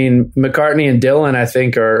 I mean, McCartney and Dylan, I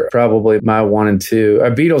think, are probably my 1 and 2.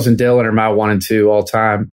 Beatles and Dylan are my 1 and 2 all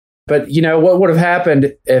time. But, what would have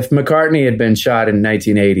happened if McCartney had been shot in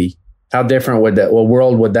 1980? How different what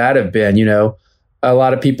world would that have been? A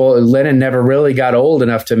lot of people, Lennon never really got old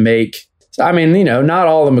enough to make, not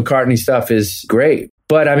all the McCartney stuff is great.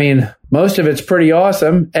 But, most of it's pretty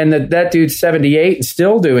awesome. And that dude's 78 and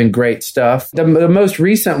still doing great stuff. The most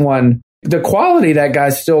recent one, the quality that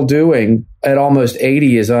guy's still doing at almost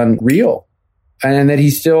 80 is unreal. And that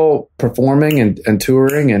he's still performing and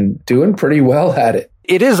touring and doing pretty well at it.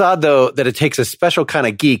 It is odd, though, that it takes a special kind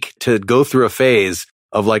of geek to go through a phase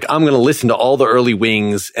of like, I'm going to listen to all the early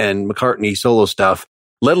Wings and McCartney solo stuff,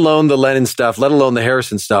 let alone the Lennon stuff, let alone the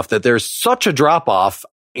Harrison stuff, that there's such a drop off.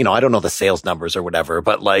 I don't know the sales numbers or whatever,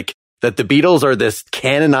 but like that the Beatles are this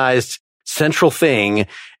canonized central thing.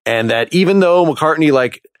 And that even though McCartney,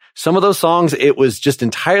 like some of those songs, it was just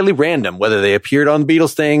entirely random, whether they appeared on the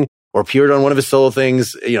Beatles thing or appeared on one of his solo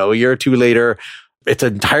things, a year or two later, it's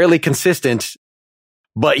entirely consistent.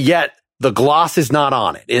 But yet the gloss is not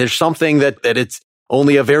on it. There's something that it's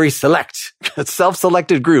only a very select,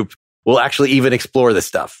 self-selected group will actually even explore this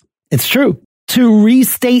stuff. It's true. To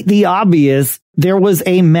restate the obvious, there was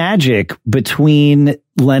a magic between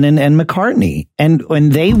Lennon and McCartney. And when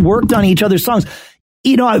they worked on each other's songs,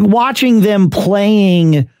 watching them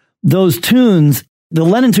playing those tunes, the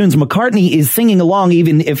Lennon tunes, McCartney is singing along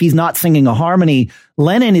even if he's not singing a harmony.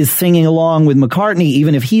 Lennon is singing along with McCartney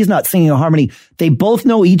even if he's not singing a harmony. They both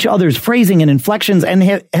know each other's phrasing and inflections and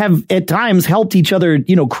have at times helped each other,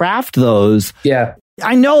 craft those. Yeah.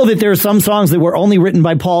 I know that there are some songs that were only written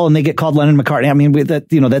by Paul and they get called Lennon McCartney. I mean,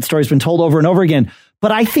 that story's been told over and over again.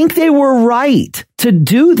 But I think they were right to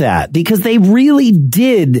do that because they really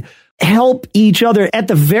did help each other. At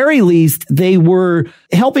the very least, they were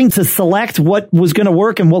helping to select what was going to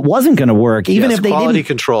work and what wasn't going to work. Even if they quality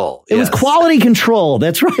control. It was quality control.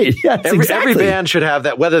 That's right. Yes, every band should have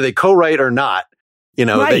that, whether they co-write or not.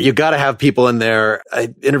 Right. That you got to have people in there.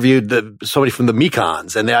 I interviewed somebody from the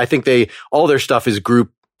Mekons, and I think all their stuff is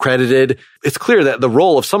group credited. It's clear that the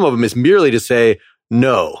role of some of them is merely to say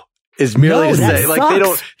no. Is merely to say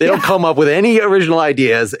they don't come up with any original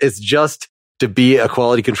ideas. It's just to be a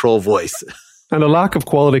quality control voice. And a lack of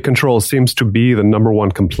quality control seems to be the number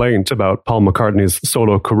one complaint about Paul McCartney's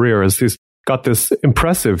solo career, as he's got this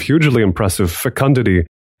hugely impressive fecundity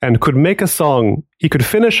and could make a song. He could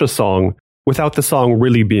finish a song without the song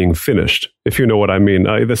really being finished, if you know what I mean.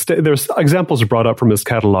 There's examples brought up from his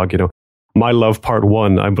catalog, My Love Part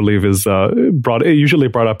 1, I believe, is usually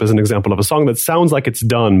brought up as an example of a song that sounds like it's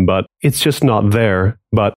done, but it's just not there.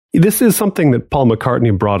 But this is something that Paul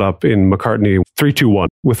McCartney brought up in McCartney 321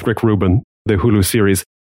 with Rick Rubin, the Hulu series.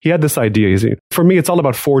 He had this idea. For me, it's all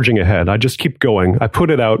about forging ahead. I just keep going. I put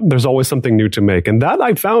it out. There's always something new to make. And that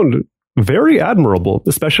I found very admirable,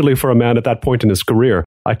 especially for a man at that point in his career.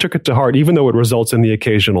 I took it to heart, even though it results in the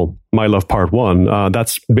occasional My Love Part 1.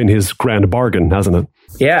 That's been his grand bargain, hasn't it?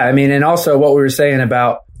 Yeah, I mean, and also what we were saying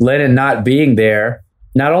about Lennon not being there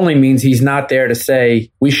not only means he's not there to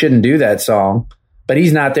say we shouldn't do that song, but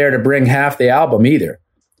he's not there to bring half the album either.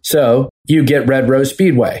 So you get Red Rose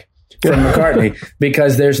Speedway from McCartney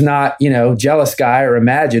because there's not, Jealous Guy or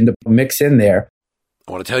Imagine to mix in there.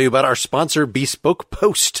 I want to tell you about our sponsor, Bespoke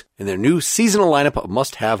Post, and their new seasonal lineup of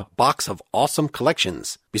must-have Box of Awesome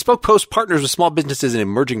collections. Bespoke Post partners with small businesses and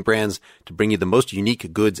emerging brands to bring you the most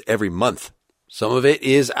unique goods every month. Some of it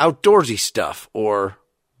is outdoorsy stuff, or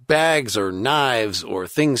bags, or knives, or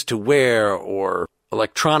things to wear, or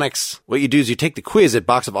electronics. What you do is you take the quiz at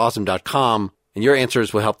boxofawesome.com, and your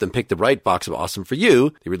answers will help them pick the right Box of Awesome for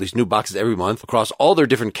you. They release new boxes every month across all their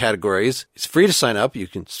different categories. It's free to sign up. You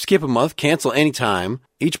can skip a month, cancel anytime.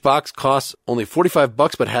 Each box costs only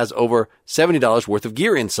 $45 but has over $70 worth of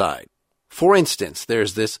gear inside. For instance,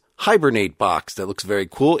 there's this Hibernate box that looks very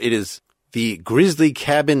cool. It is the Grizzly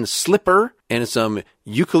Cabin Slipper and some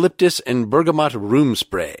eucalyptus and bergamot room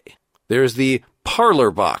spray. There's the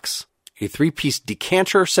Parlor box, a 3-piece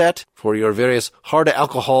decanter set for your various hard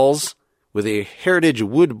alcohols, with a heritage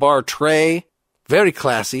wood bar tray, very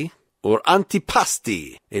classy, or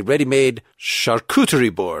Antipasti, a ready-made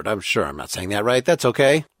charcuterie board. I'm sure I'm not saying that right. That's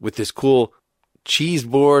okay. With this cool cheese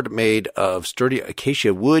board made of sturdy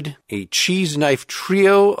acacia wood, a cheese knife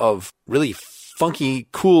trio of really funky,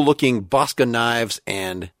 cool-looking Bosca knives,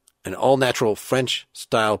 and an all-natural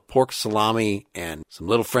French-style pork salami, and some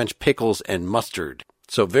little French pickles and mustard.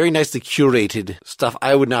 So very nicely curated stuff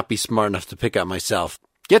I would not be smart enough to pick out myself.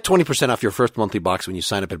 Get 20% off your first monthly box when you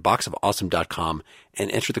sign up at boxofawesome.com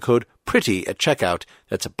and enter the code PRETTY at checkout.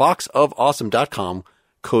 That's boxofawesome.com,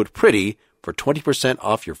 code PRETTY for 20%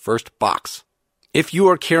 off your first box. If you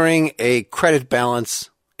are carrying a credit balance,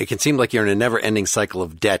 it can seem like you're in a never-ending cycle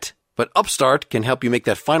of debt, but Upstart can help you make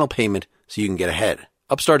that final payment so you can get ahead.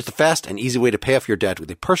 Upstart is the fast and easy way to pay off your debt with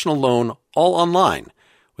a personal loan all online.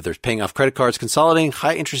 Whether it's paying off credit cards, consolidating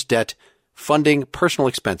high-interest debt, funding personal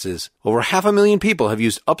expenses, over 500,000 people have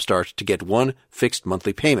used Upstart to get one fixed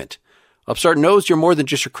monthly payment. Upstart knows you're more than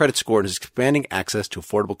just your credit score and is expanding access to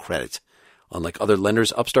affordable credit. Unlike other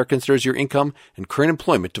lenders, Upstart considers your income and current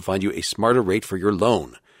employment to find you a smarter rate for your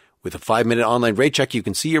loan. With a 5-minute online rate check, you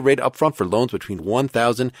can see your rate upfront for loans between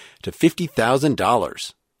 $1,000 to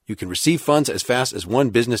 $50,000. You can receive funds as fast as one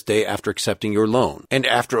business day after accepting your loan. And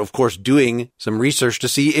after, of course, doing some research to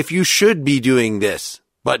see if you should be doing this.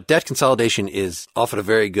 But debt consolidation is often a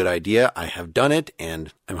very good idea. I have done it,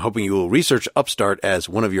 and I'm hoping you will research Upstart as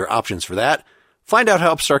one of your options for that. Find out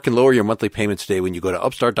how Upstart can lower your monthly payments today when you go to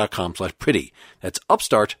upstart.com/pretty. That's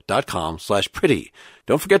upstart.com/pretty.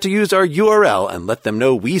 Don't forget to use our URL and let them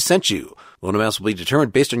know we sent you. Loan amounts will be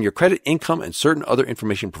determined based on your credit, income, and certain other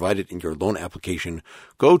information provided in your loan application.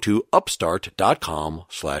 Go to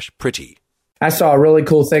upstart.com/pretty. I saw a really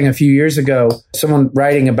cool thing a few years ago, someone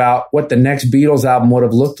writing about what the next Beatles album would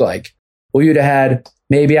have looked like. Well, you'd have had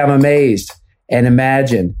Maybe I'm Amazed, and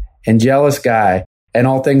Imagine, and Jealous Guy, and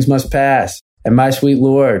All Things Must Pass, and My Sweet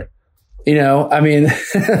Lord.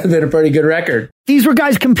 been a pretty good record. These were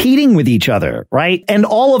guys competing with each other, right? And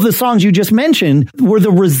all of the songs you just mentioned were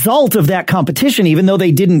the result of that competition, even though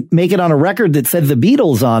they didn't make it on a record that said the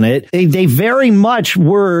Beatles on it. They very much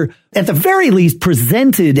were, at the very least,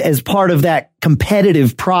 presented as part of that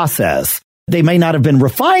competitive process. They may not have been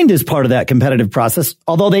refined as part of that competitive process,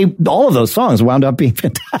 although all of those songs wound up being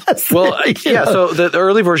fantastic. Well, yeah. So the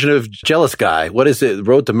early version of Jealous Guy, what is it?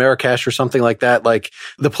 Road to Marrakesh or something like that. Like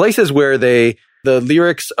the places where the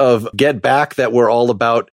lyrics of Get Back that were all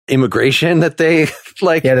about immigration that they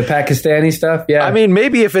like. Yeah, the Pakistani stuff. Yeah. I mean,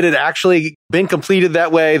 maybe if it had actually been completed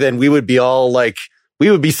that way, then we would be all like, we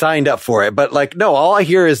would be signed up for it. But like, no, all I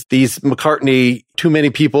hear is these McCartney, too many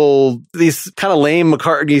people, these kind of lame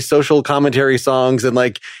McCartney social commentary songs. And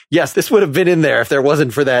like, yes, this would have been in there if there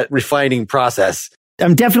wasn't for that refining process.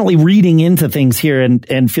 I'm definitely reading into things here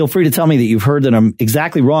and feel free to tell me that you've heard that I'm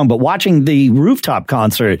exactly wrong. But watching the rooftop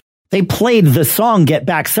concert, they played the song Get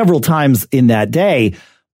Back several times in that day.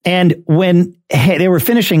 And when they were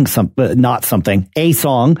finishing a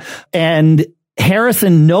song, and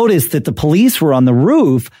Harrison noticed that the police were on the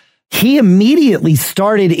roof, he immediately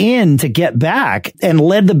started in to Get Back and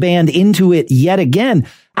led the band into it yet again.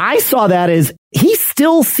 I saw that as he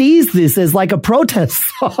still sees this as like a protest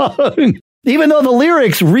song. Even though the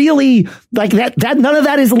lyrics really like that none of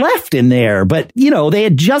that is left in there. But, they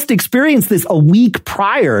had just experienced this a week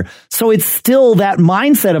prior. So it's still that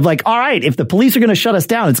mindset of like, all right, if the police are going to shut us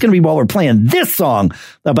down, it's going to be while we're playing this song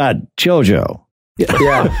about JoJo.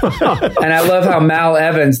 Yeah. And I love how Mal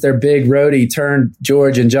Evans, their big roadie, turned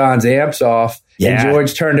George and John's amps off. Yeah. And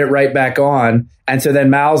George turned it right back on. And so then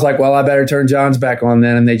Mal's like, well, I better turn John's back on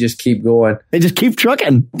then. And they just keep going. They just keep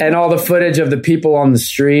trucking. And all the footage of the people on the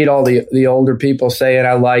street, all the older people saying,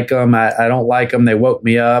 I like them. I don't like them. They woke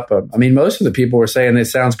me up. I mean, most of the people were saying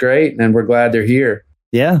this sounds great and we're glad they're here.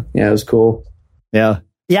 Yeah. Yeah, it was cool. Yeah.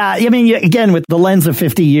 Yeah, I mean, again, with the lens of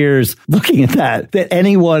 50 years, looking at that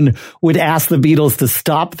anyone would ask the Beatles to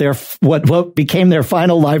stop their what became their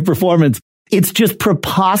final live performance. It's just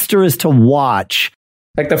preposterous to watch.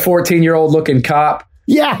 Like the 14-year-old looking cop.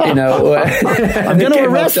 Yeah. I'm going to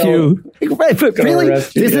arrest you. Right, but really?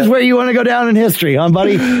 This is where you want to go down in history, huh,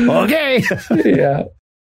 buddy? Okay. Yeah.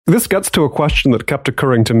 This gets to a question that kept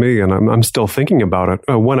occurring to me, and I'm still thinking about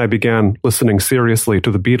it when I began listening seriously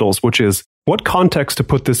to the Beatles, which is, what context to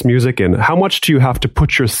put this music in? How much do you have to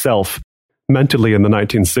put yourself mentally in the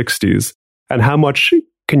 1960s? And how much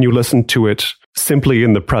can you listen to it simply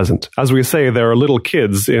in the present? As we say, there are little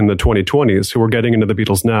kids in the 2020s who are getting into the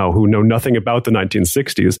Beatles now who know nothing about the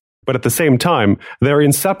 1960s. But at the same time, they're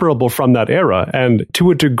inseparable from that era. And to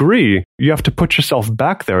a degree, you have to put yourself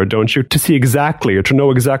back there, don't you, to see exactly or to know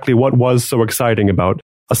exactly what was so exciting about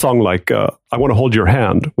a song like I Want to Hold Your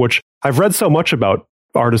Hand, which I've read so much about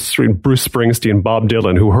artists, Bruce Springsteen, Bob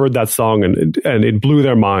Dylan, who heard that song and it blew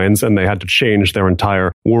their minds and they had to change their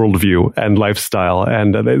entire worldview and lifestyle.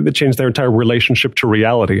 And they changed their entire relationship to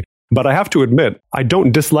reality. But I have to admit, I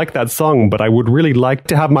don't dislike that song, but I would really like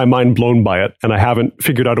to have my mind blown by it. And I haven't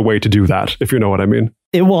figured out a way to do that, if you know what I mean.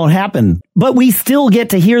 It won't happen. But we still get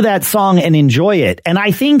to hear that song and enjoy it. And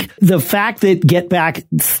I think the fact that Get Back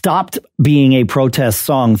stopped being a protest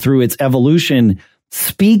song through its evolution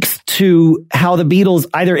speaks to how the Beatles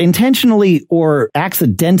either intentionally or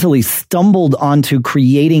accidentally stumbled onto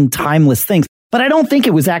creating timeless things. But I don't think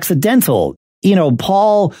it was accidental.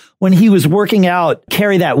 Paul, when he was working out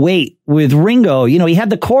Carry That Weight with Ringo, he had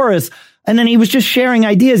the chorus and then he was just sharing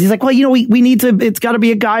ideas. He's like, well, we need to, it's got to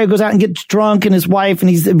be a guy who goes out and gets drunk and his wife, and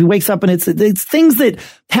he wakes up and it's things that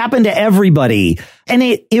happen to everybody. And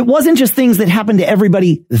it wasn't just things that happened to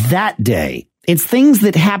everybody that day. It's things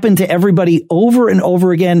that happen to everybody over and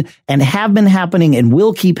over again and have been happening and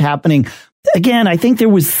will keep happening. Again, I think there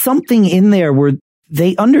was something in there where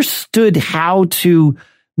they understood how to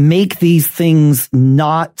make these things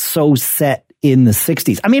not so set in the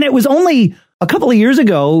 60s. I mean, it was only a couple of years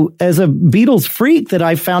ago as a Beatles freak that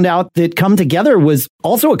I found out that Come Together was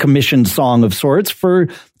also a commissioned song of sorts for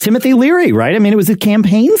Timothy Leary, right? I mean, it was a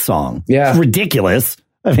campaign song. Yeah. It's ridiculous.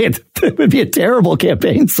 I mean, it would be a terrible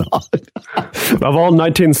campaign song. Of all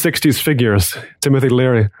 1960s figures, Timothy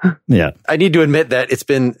Leary. Yeah. I need to admit that it's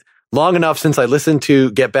been long enough since I listened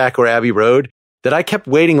to Get Back or Abbey Road that I kept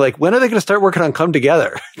waiting, like, when are they going to start working on Come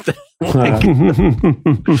Together? I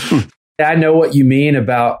know what you mean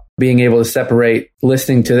about being able to separate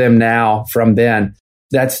listening to them now from then.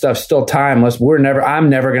 That stuff's still timeless. I'm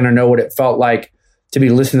never going to know what it felt like to be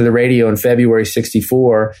listening to the radio in February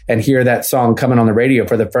 64 and hear that song coming on the radio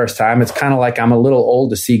for the first time. It's kind of like I'm a little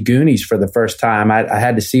old to see Goonies for the first time. I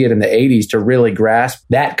had to see it in the 80s to really grasp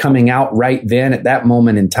that coming out right then at that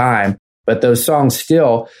moment in time. But those songs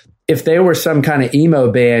still, if they were some kind of emo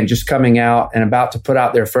band just coming out and about to put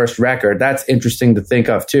out their first record, that's interesting to think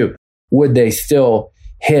of too. Would they still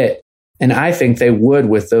hit? And I think they would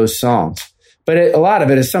with those songs. But a lot of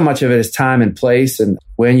it is, so much of it is time and place and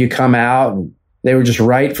when you come out. They were just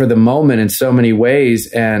right for the moment in so many ways.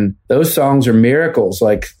 And those songs are miracles,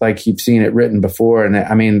 like you've seen it written before. And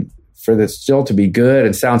I mean, for this still to be good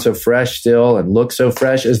and sound so fresh still and look so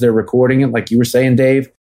fresh as they're recording it, like you were saying, Dave,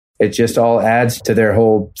 it just all adds to their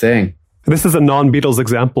whole thing. This is a non-Beatles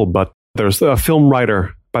example, but there's a film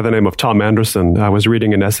writer by the name of Tom Anderson. I was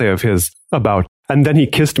reading an essay of his about, and then he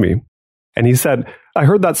kissed me. And he said, I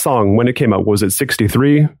heard that song when it came out. Was it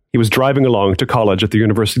 63? He was driving along to college at the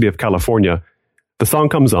University of California. The song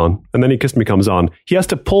comes on, and then He Kissed Me comes on. He has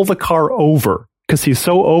to pull the car over because he's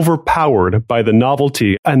so overpowered by the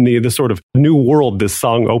novelty and the sort of new world this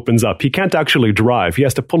song opens up. He can't actually drive. He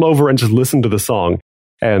has to pull over and just listen to the song.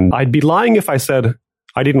 And I'd be lying if I said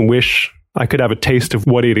I didn't wish I could have a taste of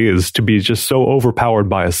what it is to be just so overpowered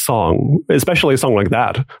by a song, especially a song like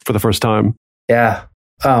that for the first time. Yeah.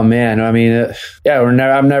 Oh, man. I mean,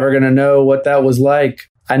 I'm never going to know what that was like.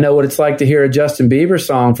 I know what it's like to hear a Justin Bieber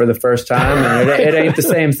song for the first time, and it ain't the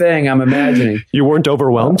same thing, I'm imagining. You weren't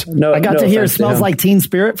overwhelmed? No, I got to hear Smells Like Teen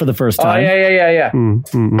Spirit for the first time. Oh,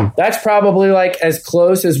 yeah. That's probably like as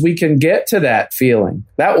close as we can get to that feeling.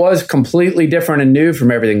 That was completely different and new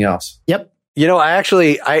from everything else. Yep. You know,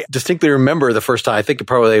 I distinctly remember the first time, I think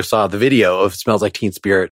probably I saw the video of Smells Like Teen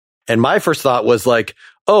Spirit. And my first thought was like,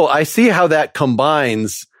 oh, I see how that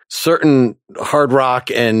combines certain hard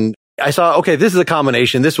rock, and I saw, okay, this is a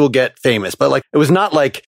combination. This will get famous. But like, it was not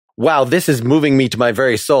like, wow, this is moving me to my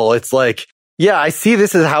very soul. It's like, yeah, I see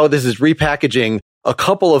this is how this is repackaging a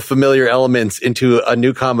couple of familiar elements into a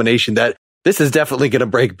new combination that this is definitely going to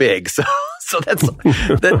break big. So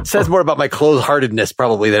that says more about my closed-heartedness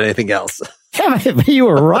probably than anything else. Yeah, you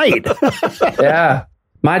were right. Yeah.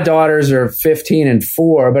 My daughters are 15 and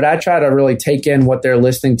 4, but I try to really take in what they're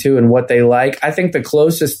listening to and what they like. I think the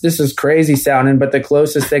closest, this is crazy sounding, but the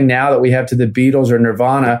closest thing now that we have to the Beatles or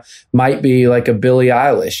Nirvana might be like a Billie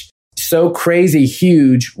Eilish. So crazy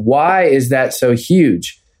huge. Why is that so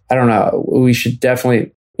huge? I don't know. We should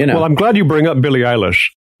definitely, Well, I'm glad you bring up Billie Eilish,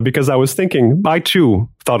 because I was thinking, I too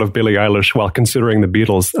thought of Billie Eilish while considering the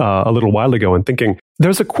Beatles a little while ago and thinking,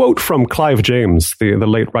 there's a quote from Clive James, the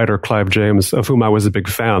late writer Clive James, of whom I was a big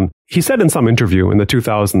fan. He said in some interview in the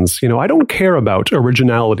 2000s, I don't care about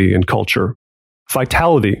originality in culture.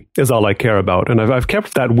 Vitality is all I care about. And I've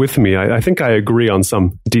kept that with me. I think I agree on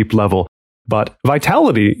some deep level. But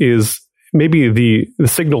vitality is maybe the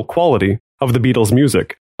signal quality of the Beatles'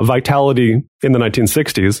 music. Vitality in the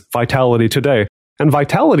 1960s, vitality today. And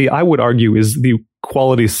vitality, I would argue, is the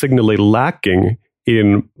quality signally lacking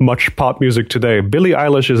in much pop music today. Billie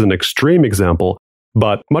Eilish is an extreme example,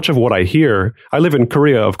 but much of what I hear, I live in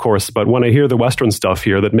Korea, of course, but when I hear the Western stuff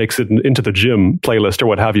here that makes it into the gym playlist or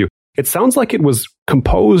what have you, it sounds like it was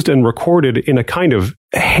composed and recorded in a kind of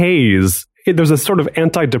haze. There's a sort of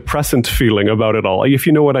antidepressant feeling about it all, if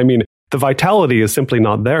you know what I mean. The vitality is simply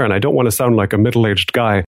not there, and I don't want to sound like a middle-aged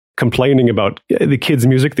guy complaining about the kids'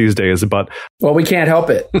 music these days, but... Well, we can't help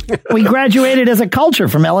it. We graduated as a culture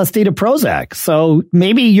from LSD to Prozac, so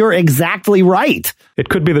maybe you're exactly right. It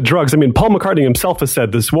could be the drugs. I mean, Paul McCartney himself has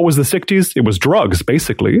said this. What was the 60s? It was drugs,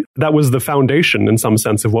 basically. That was the foundation, in some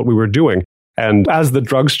sense, of what we were doing. And as the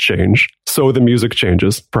drugs change, so the music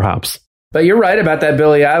changes, perhaps. But you're right about that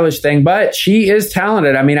Billie Eilish thing, but she is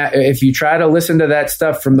talented. I mean, if you try to listen to that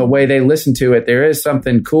stuff from the way they listen to it, there is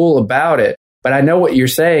something cool about it. But I know what you're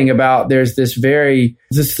saying about there's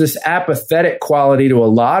this apathetic quality to a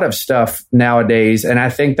lot of stuff nowadays. And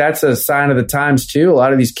I think that's a sign of the times too. A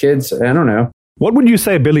lot of these kids, I don't know. What would you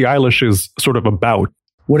say Billie Eilish is sort of about?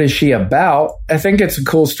 What is she about? I think it's a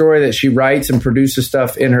cool story that she writes and produces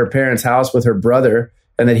stuff in her parents' house with her brother,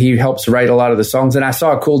 and that he helps write a lot of the songs. And I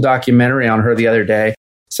saw a cool documentary on her the other day.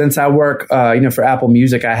 Since I work, for Apple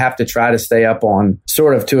Music, I have to try to stay up on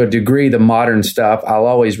sort of to a degree the modern stuff. I'll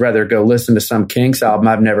always rather go listen to some Kinks album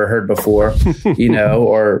I've never heard before,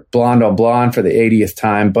 or Blonde on Blonde for the 80th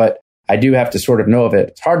time. But I do have to sort of know of it.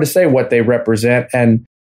 It's hard to say what they represent. And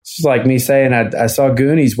it's just like me saying I saw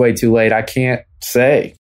Goonies way too late. I can't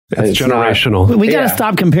say. It's generational. We got to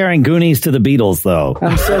stop comparing Goonies to the Beatles, though.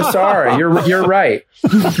 I'm so sorry. You're right.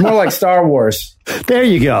 It's more like Star Wars. There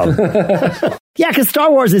you go. Yeah, because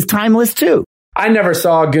Star Wars is timeless, too. I never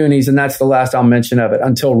saw Goonies, and that's the last I'll mention of it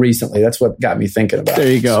until recently. That's what got me thinking about it.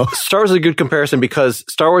 There you go. Star Wars is a good comparison because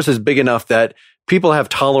Star Wars is big enough that people have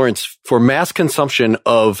tolerance for mass consumption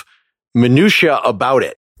of minutia about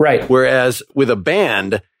it. Right. Whereas with a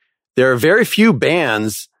band, there are very few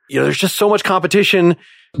bands there's just so much competition.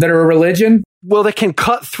 That are a religion? Well, that can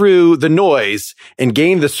cut through the noise and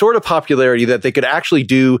gain the sort of popularity that they could actually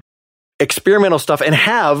do experimental stuff and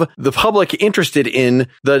have the public interested in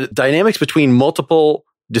the dynamics between multiple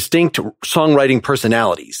distinct songwriting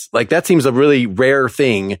personalities. Like that seems a really rare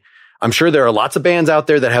thing. I'm sure there are lots of bands out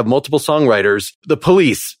there that have multiple songwriters. The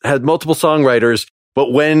Police had multiple songwriters,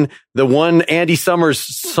 but when the one Andy Summers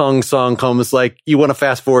song comes, like you want to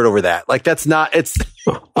fast forward over that. Like that's not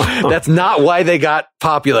why they got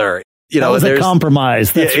popular. That was a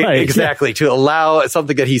compromise. That's right. Exactly. To allow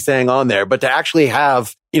something that he's saying on there, but to actually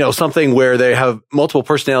have, something where they have multiple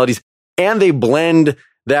personalities and they blend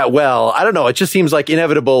that well. I don't know. It just seems like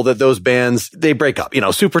inevitable that those bands, they break up.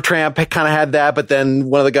 Supertramp kind of had that, but then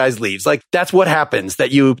one of the guys leaves. Like that's what happens, the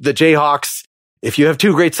Jayhawks, if you have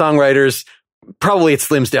two great songwriters, probably it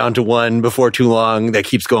slims down to one before too long that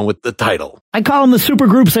keeps going with the title. I call them the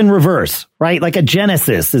supergroups in reverse, right? Like a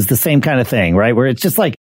Genesis is the same kind of thing, right? Where it's just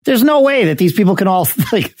like, there's no way that these people can all,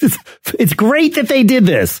 like, it's great that they did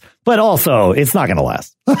this, but also it's not going to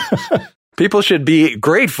last. People should be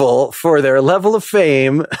grateful for their level of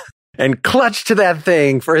fame and clutch to that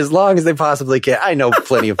thing for as long as they possibly can. I know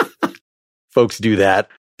plenty of folks do that.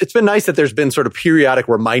 It's been nice that there's been sort of periodic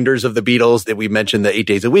reminders of the Beatles, that we mentioned the 8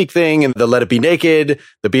 Days a Week thing and the Let It Be Naked,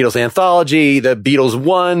 the Beatles anthology, the Beatles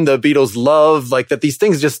One, the Beatles Love, like that these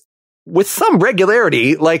things just with some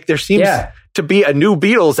regularity, like there seems to be a new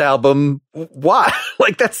Beatles album. Why?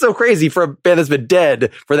 Like that's so crazy for a band that's been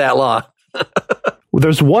dead for that long.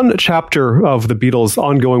 There's one chapter of the Beatles'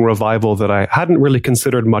 ongoing revival that I hadn't really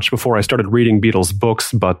considered much before I started reading Beatles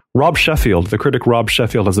books, but Rob Sheffield, the critic Rob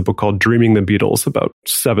Sheffield, has a book called Dreaming the Beatles. About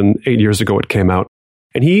 7-8 years ago it came out.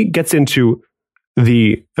 And he gets into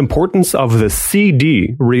the importance of the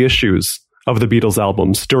CD reissues of the Beatles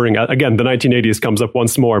albums during, again, the 1980s comes up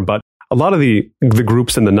once more, but a lot of the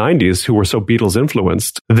groups in the 90s who were so Beatles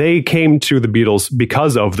influenced, they came to the Beatles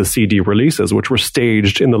because of the CD releases, which were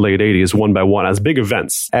staged in the late 80s one by one as big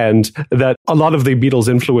events. And that a lot of the Beatles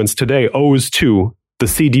influence today owes to the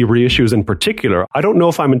CD reissues in particular. I don't know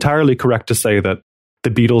if I'm entirely correct to say that the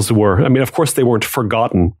Beatles were, of course they weren't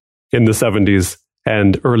forgotten in the 70s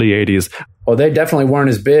and early 80s. Well, they definitely weren't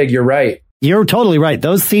as big. You're right. You're totally right.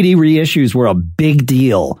 Those CD reissues were a big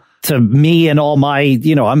deal. To me and all my,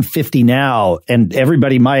 I'm 50 now and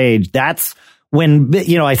everybody my age, that's when,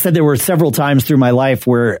 I said there were several times through my life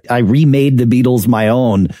where I remade the Beatles my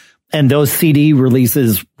own, and those CD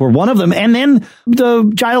releases were one of them. And then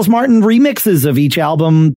the Giles Martin remixes of each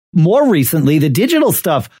album more recently, the digital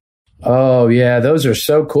stuff. Oh, yeah, those are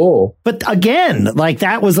so cool. But again, like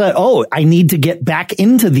that was I need to get back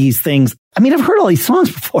into these things. I've heard all these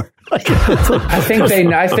songs before. I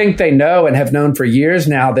think they know and have known for years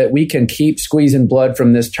now that we can keep squeezing blood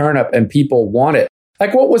from this turnip and people want it.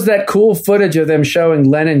 Like, what was that cool footage of them showing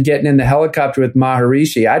Lennon getting in the helicopter with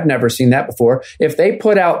Maharishi? I'd never seen that before. If they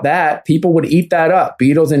put out that, people would eat that up.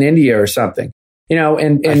 Beatles in India or something.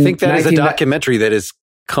 And I think that is a documentary that has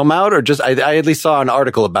come out, or just I at least saw an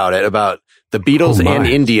article about it, about the Beatles and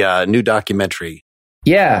India, new documentary.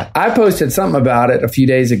 Yeah, I posted something about it a few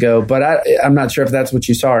days ago, but I'm not sure if that's what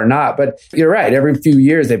you saw or not. But you're right. Every few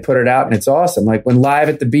years they put it out and it's awesome. Like when Live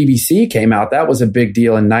at the BBC came out, that was a big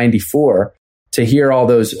deal in '94 to hear all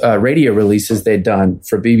those radio releases they'd done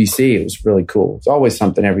for BBC. It was really cool. It's always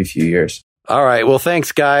something every few years. All right. Well,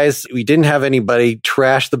 thanks, guys. We didn't have anybody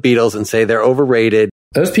trash the Beatles and say they're overrated.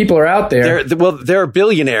 Those people are out there. They're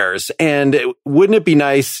billionaires. And wouldn't it be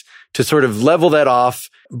nice to sort of level that off?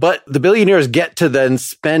 But the billionaires get to then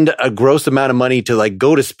spend a gross amount of money to like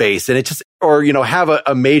go to space, and it just, or, have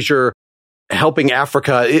a major helping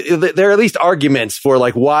Africa. There are at least arguments for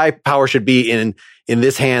like why power should be in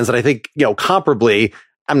this hands. And I think, comparably,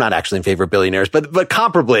 I'm not actually in favor of billionaires, but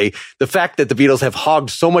comparably, the fact that the Beatles have hogged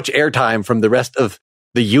so much airtime from the rest of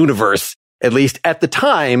the universe, at least at the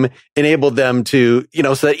time, enabled them to,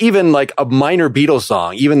 so that even like a minor Beatles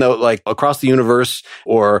song, even though like Across the Universe,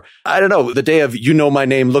 or I don't know, the day of You Know My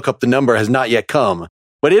Name, Look Up the Number has not yet come,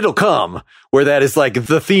 but it'll come, where that is like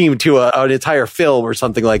the theme to an entire film or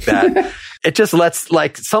something like that. It just lets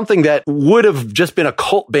like something that would have just been a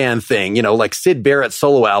cult band thing, like Syd Barrett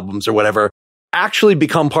solo albums or whatever, actually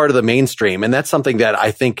become part of the mainstream. And that's something that I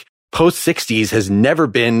think post 60s has never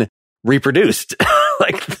been reproduced.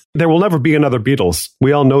 There will never be another Beatles.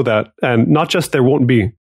 We all know that. And not just there will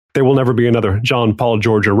never be another John, Paul,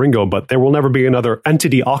 George, or Ringo, but there will never be another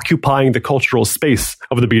entity occupying the cultural space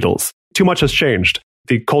of the Beatles. Too much has changed.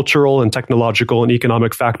 The cultural and technological and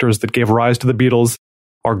economic factors that gave rise to the Beatles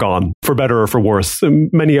are gone, for better or for worse.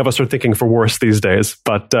 Many of us are thinking for worse these days,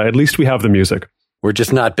 but at least we have the music. We're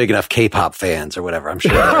just not big enough K-pop fans or whatever. I'm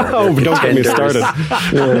sure. Oh, don't get me started.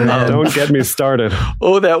 Don't get me started.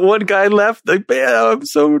 Oh, that one guy left. Like, man, I'm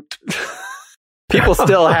so... People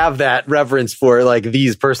still have that reverence for like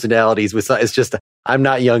these personalities. It's just, I'm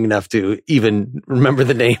not young enough to even remember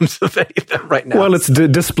the names of any of them right now. Well, it's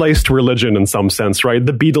displaced religion in some sense, right?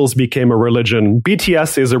 The Beatles became a religion.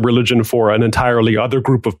 BTS is a religion for an entirely other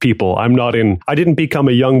group of people. I didn't become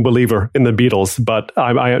a young believer in the Beatles, but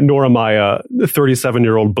nor am I a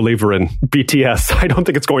 37-year-old believer in BTS. I don't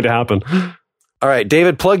think it's going to happen. All right,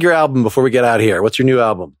 David, plug your album before we get out of here. What's your new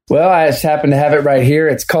album? Well, I just happen to have it right here.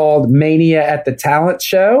 It's called Mania at the Talent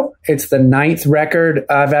Show. It's the 9th record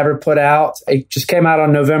I've ever put out. It just came out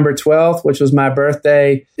on November 12th, which was my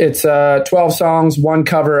birthday. It's 12 songs, one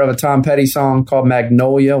cover of a Tom Petty song called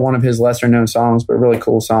Magnolia, one of his lesser-known songs, but a really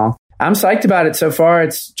cool song. I'm psyched about it so far.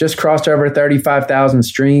 It's just crossed over 35,000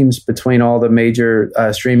 streams between all the major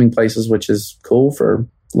streaming places, which is cool for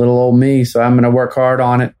little old me. So I'm going to work hard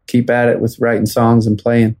on it, keep at it with writing songs and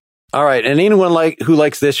playing. All right. And anyone who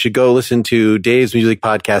likes this should go listen to Dave's music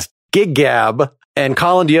podcast, Gig Gab. And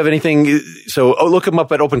Colin, do you have anything? So look him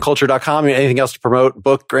up at openculture.com. Anything else to promote,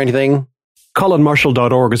 book or anything?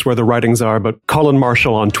 ColinMarshall.org is where the writings are, but Colin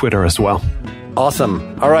Marshall on Twitter as well.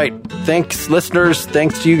 Awesome. All right. Thanks, listeners.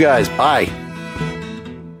 Thanks to you guys. Bye.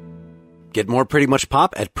 Get more Pretty Much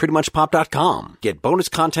Pop at prettymuchpop.com. Get bonus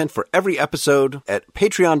content for every episode at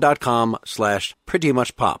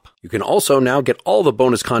patreon.com/prettymuchpop. You can also now get all the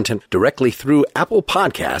bonus content directly through Apple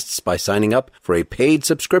Podcasts by signing up for a paid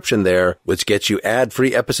subscription there, which gets you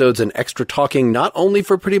ad-free episodes and extra talking not only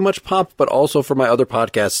for Pretty Much Pop, but also for my other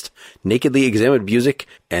podcasts, Nakedly Examined Music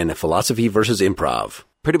and Philosophy vs. Improv.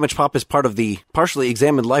 Pretty Much Pop is part of the Partially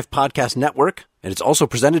Examined Life podcast network, and it's also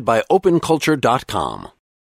presented by openculture.com.